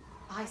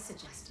 I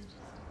suggested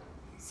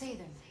Seidr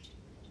magic.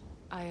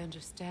 I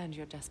understand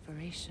your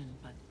desperation,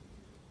 but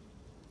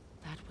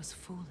that was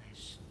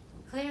foolish.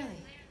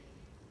 Clearly.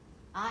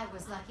 I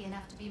was lucky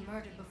enough to be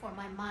murdered before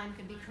my mind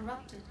could be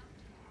corrupted,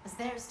 as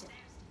theirs did.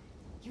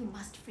 You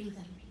must free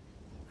them.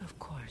 Of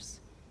course.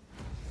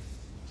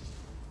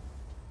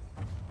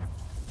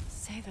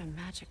 Seidr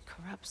magic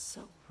corrupts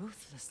so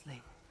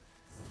ruthlessly.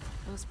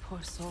 Those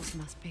poor souls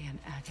must be in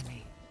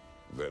agony.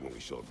 Then we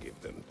shall give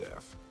them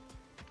death.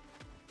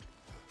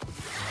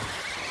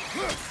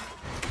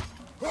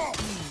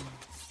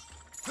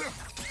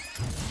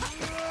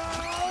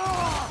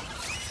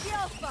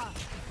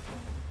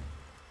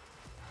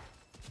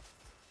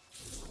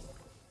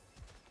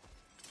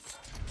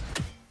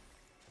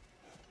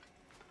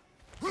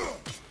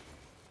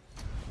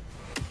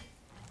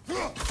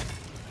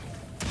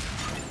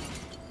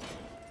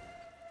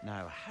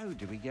 Now, how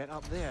do we get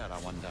up there, I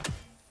wonder?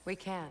 We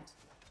can't.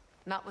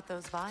 Not with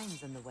those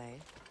vines in the way.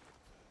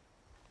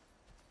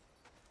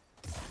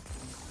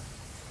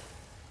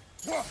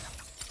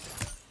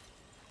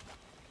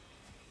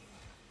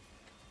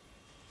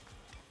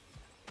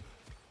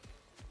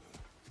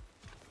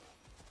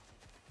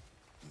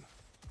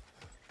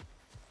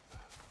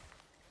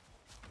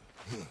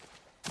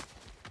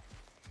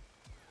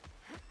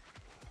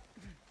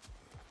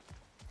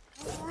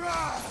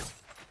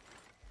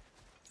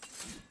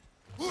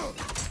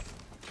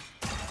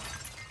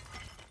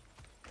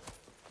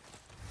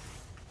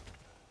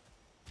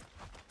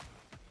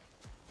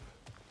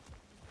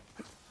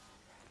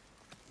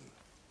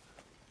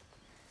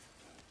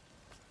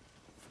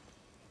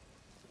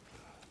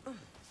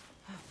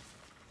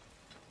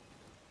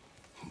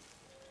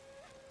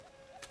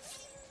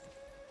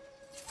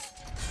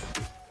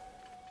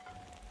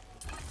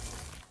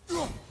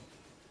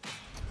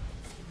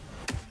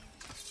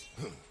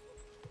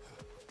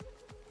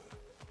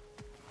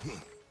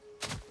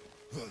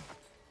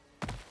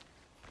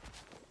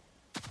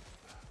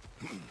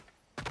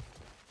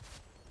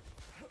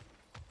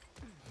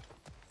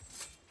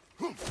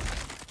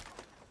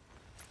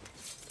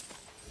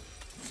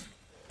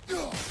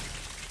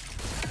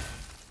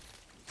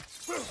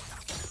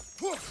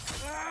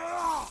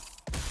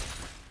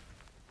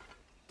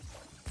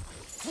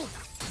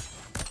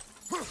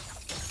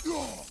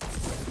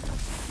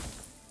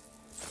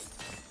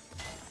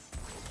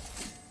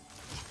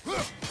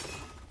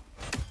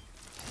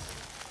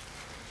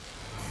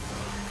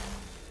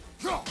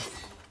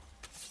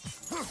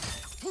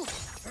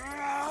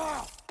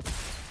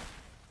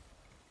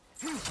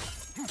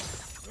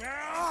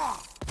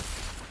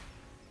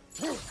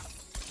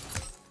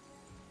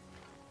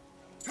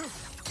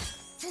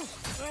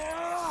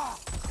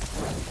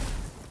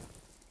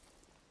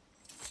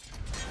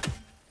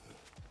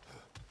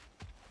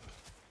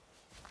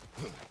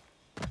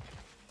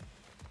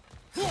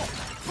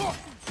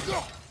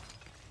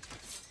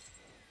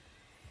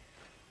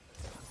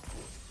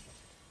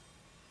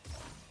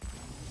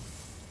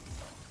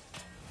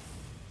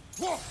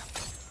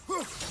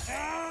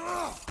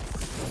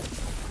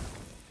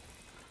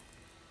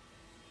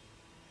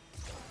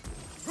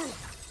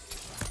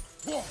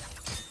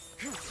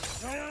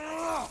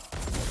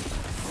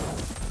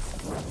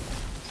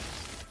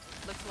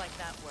 Looks like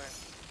that worked.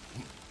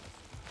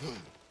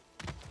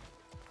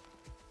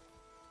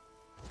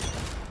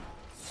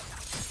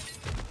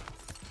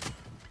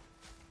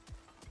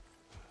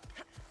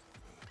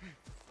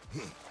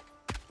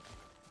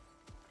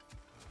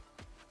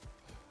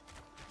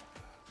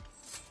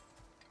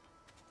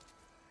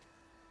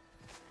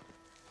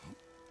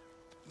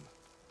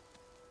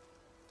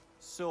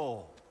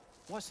 So,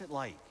 what's it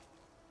like,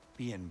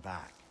 being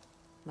back?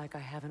 Like I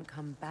haven't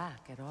come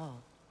back at all.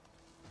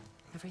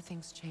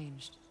 Everything's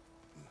changed.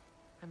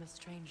 I'm a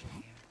stranger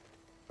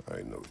here.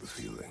 I know the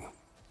feeling.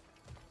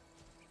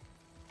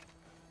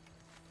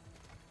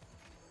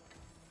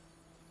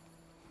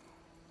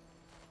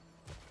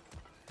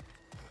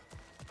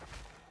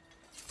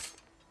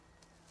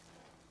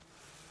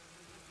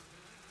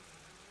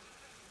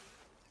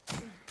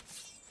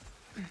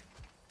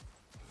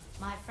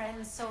 My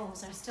friends'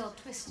 souls are still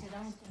twisted,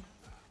 aren't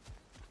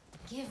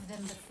they? Give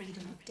them the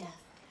freedom of death.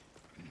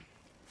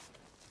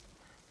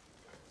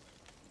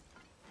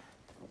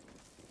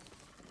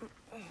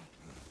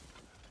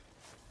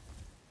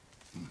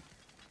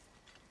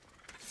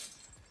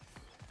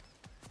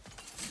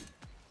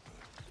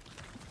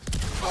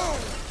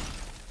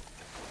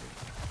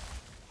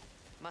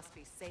 Must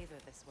be Seidr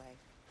this way.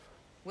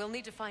 We'll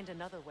need to find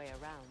another way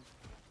around.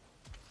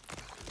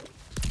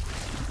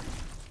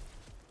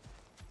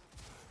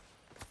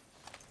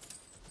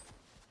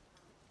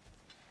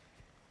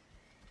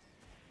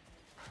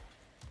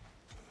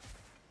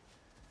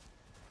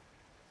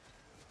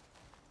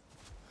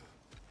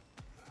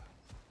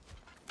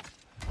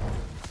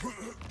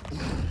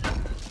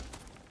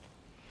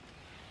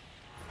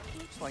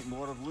 looks like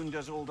more of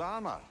Lunda's old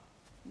armor.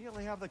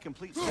 Nearly have the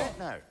complete set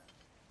now.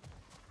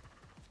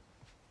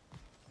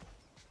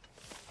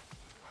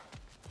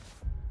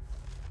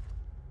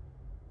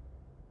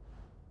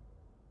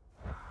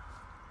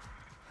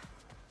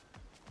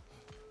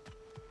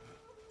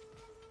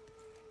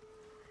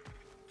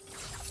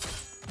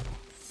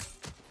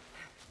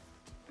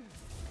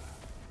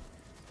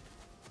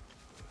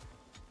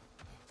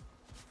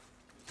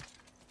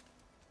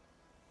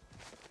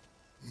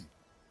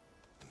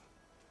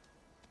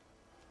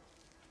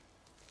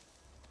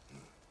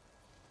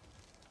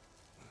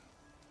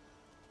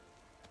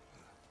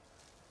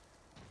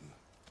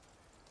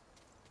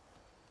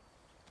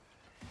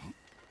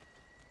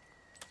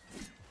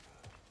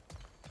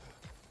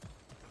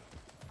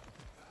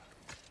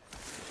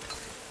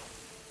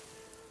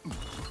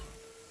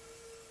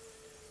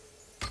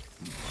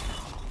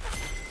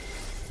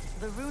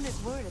 The runic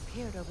word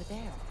appeared over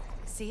there.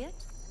 See it?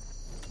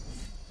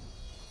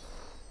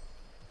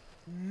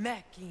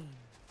 Mecking.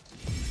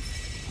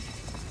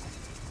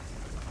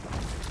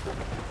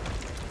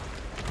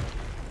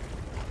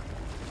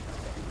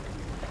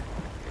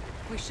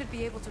 We should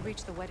be able to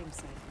reach the wedding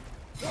site.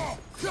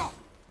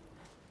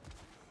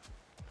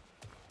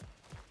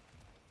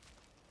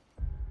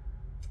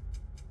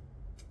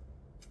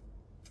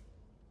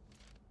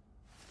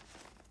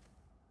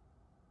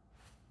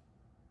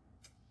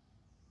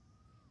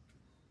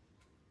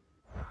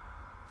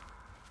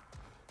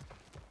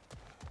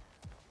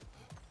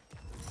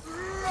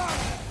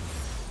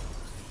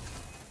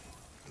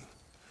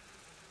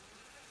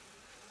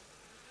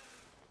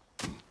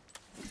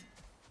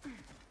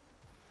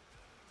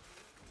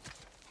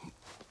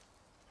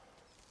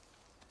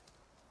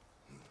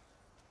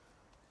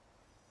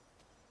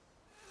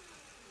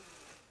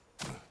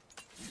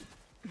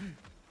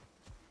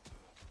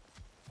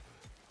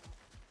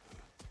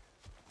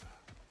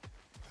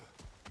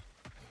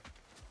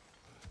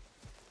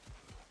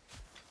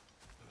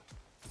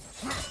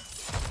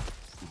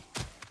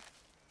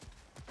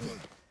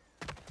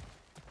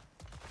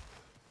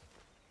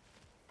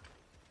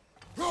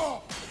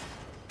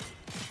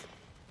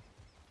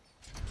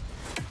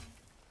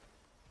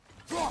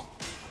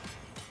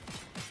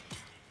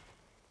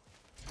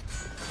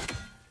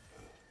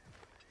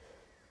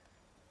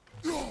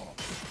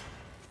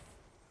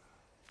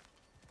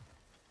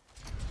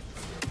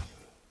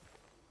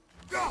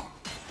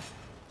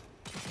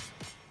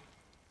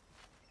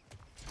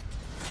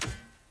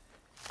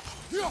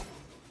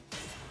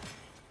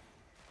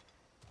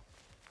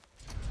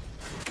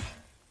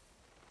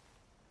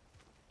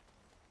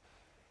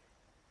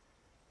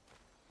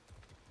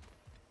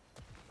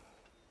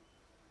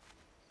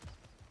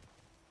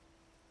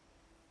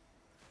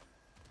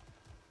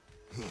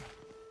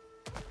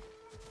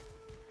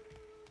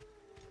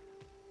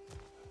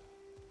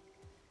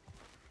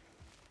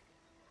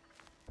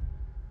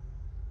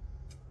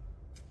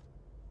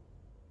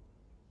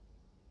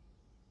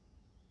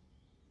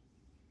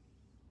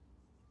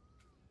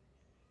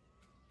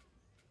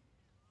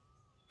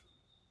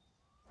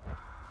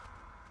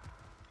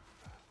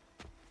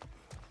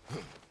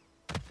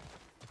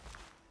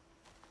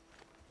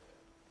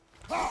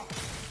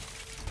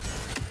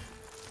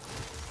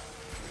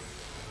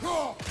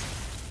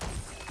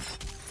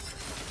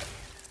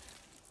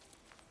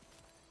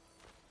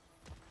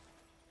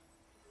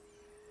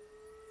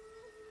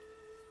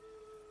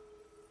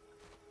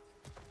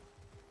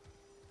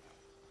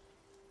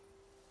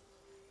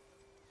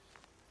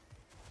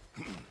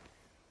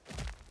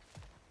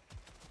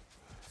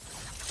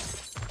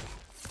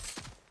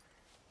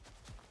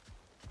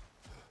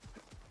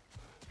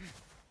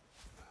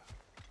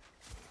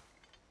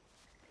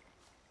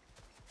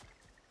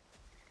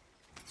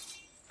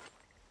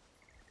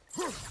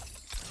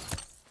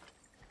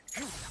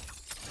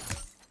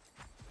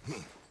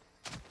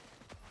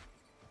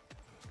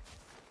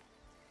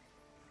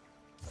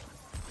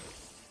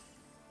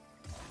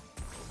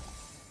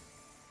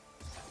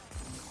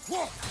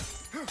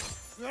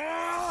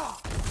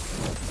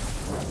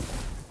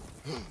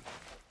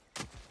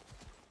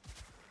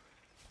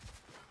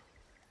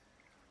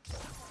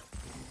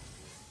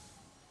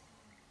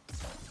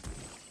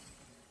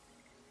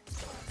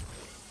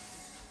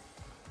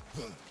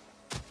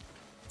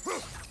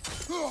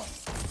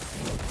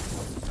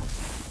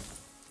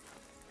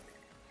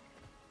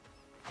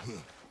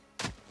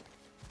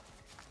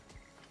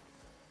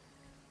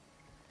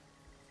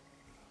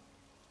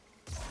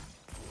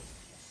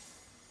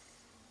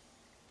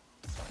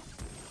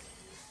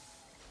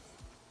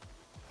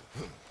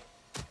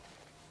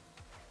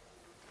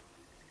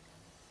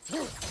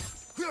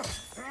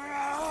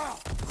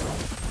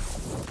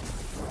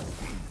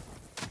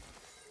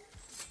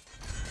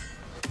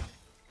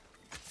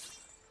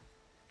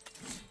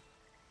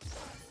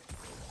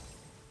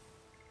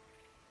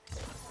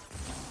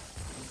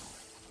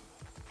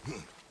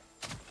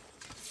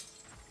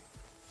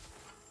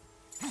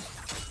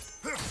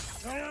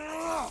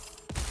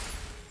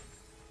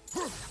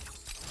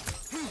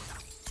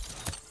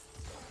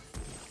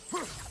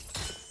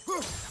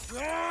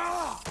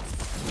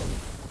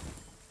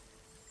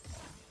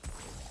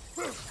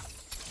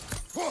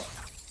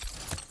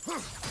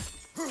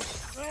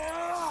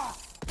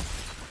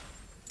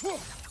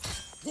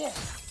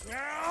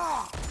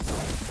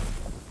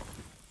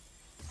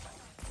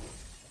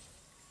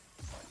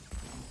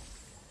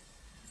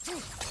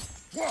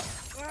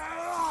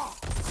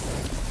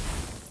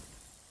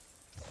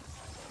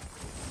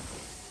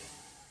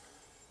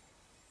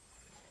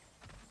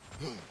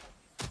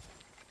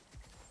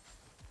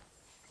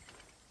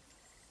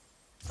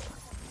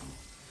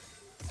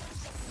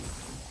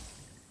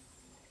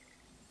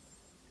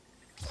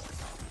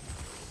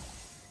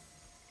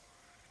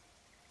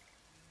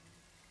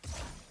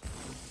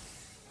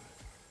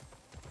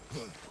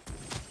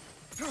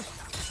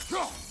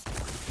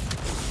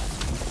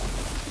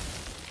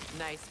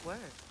 Nice work.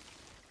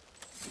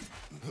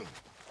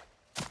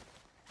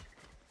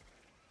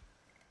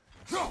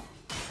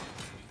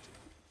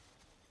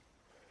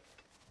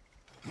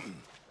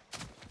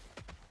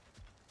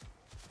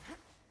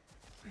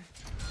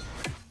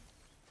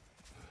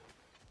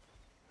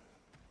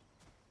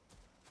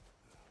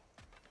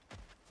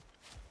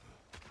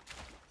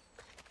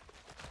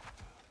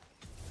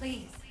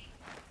 Please,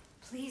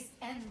 please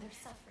end their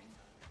suffering.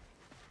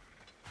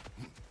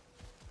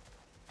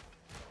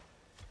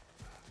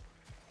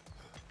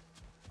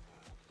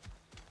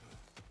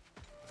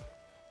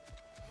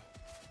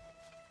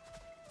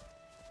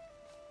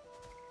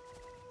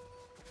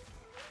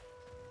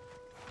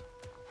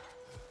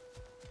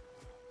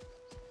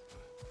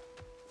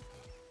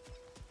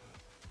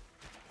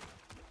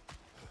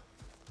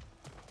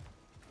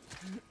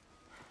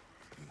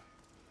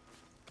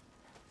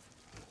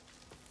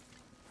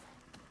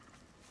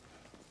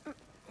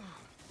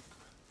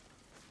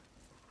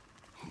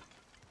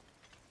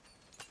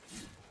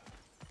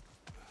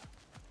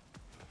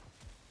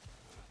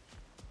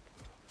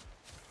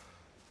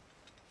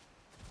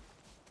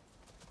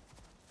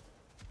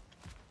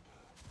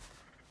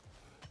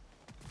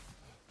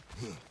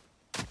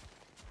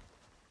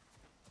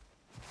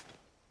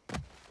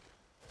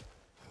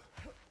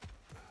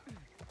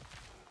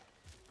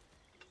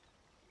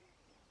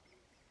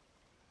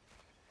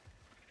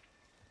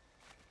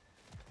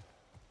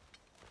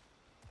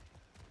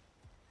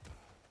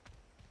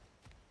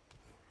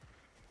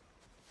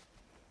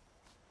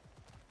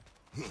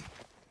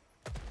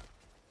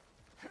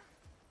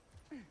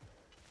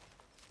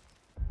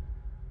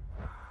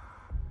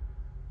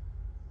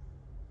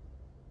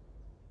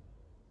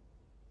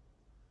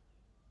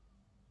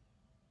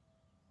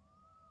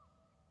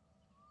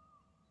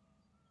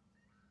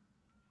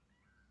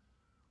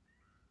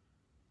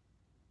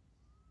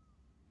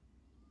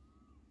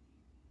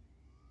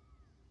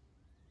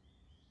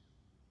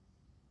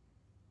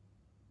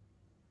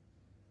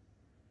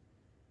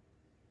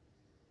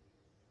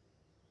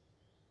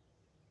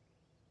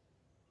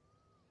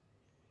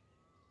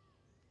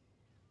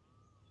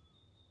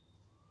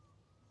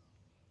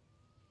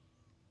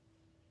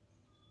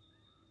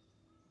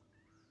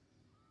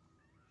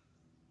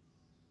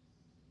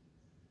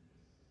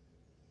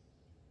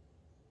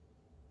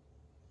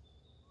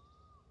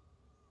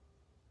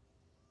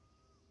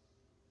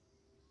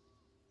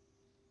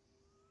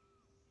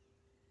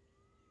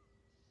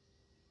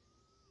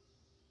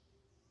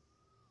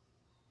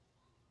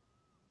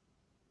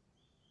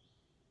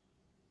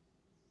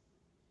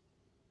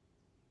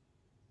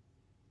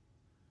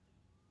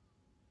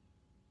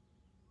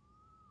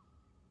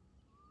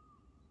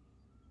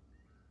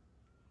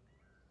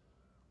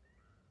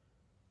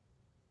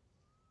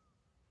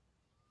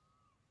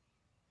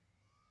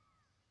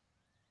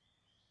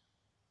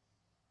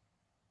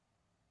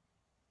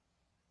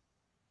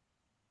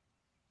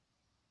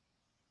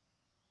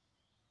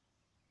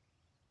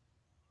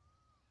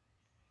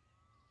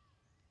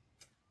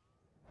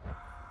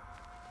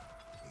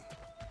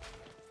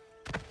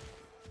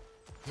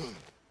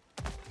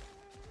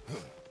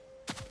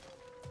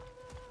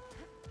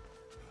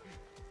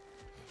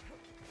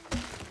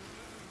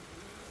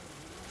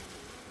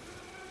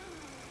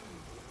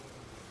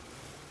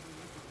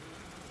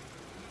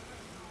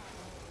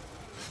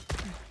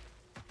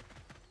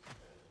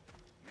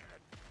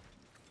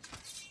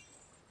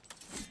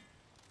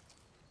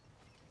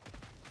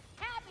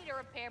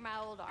 Repair my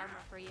old armor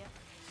for you.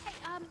 Hey,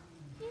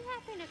 you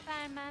happen to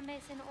find my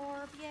missing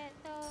orb yet,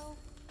 though?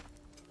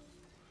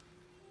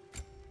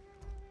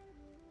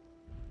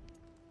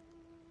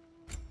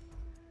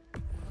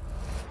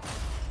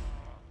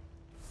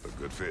 A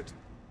good fit.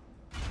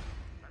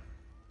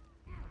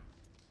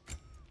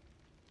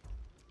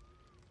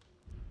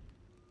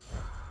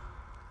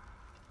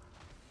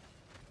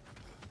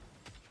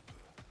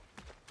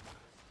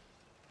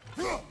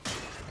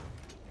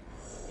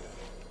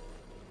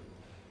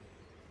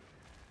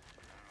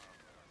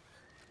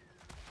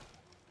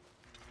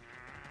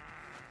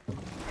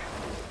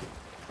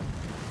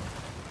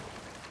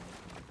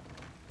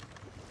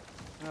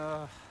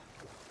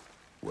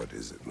 What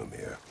is it,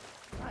 Mimir?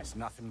 That's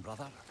nothing,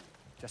 brother.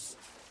 Just...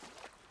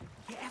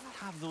 You ever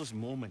have those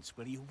moments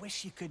where you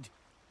wish you could...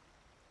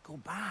 go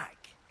back?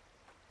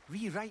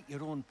 Rewrite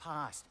your own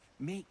past,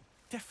 make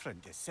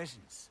different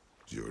decisions?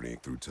 Journeying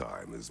through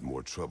time is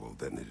more trouble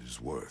than it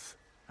is worth.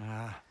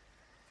 Ah,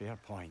 fair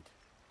point.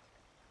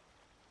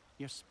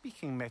 You're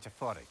speaking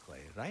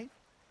metaphorically, right?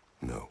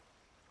 No.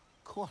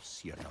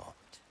 Course you're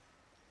not.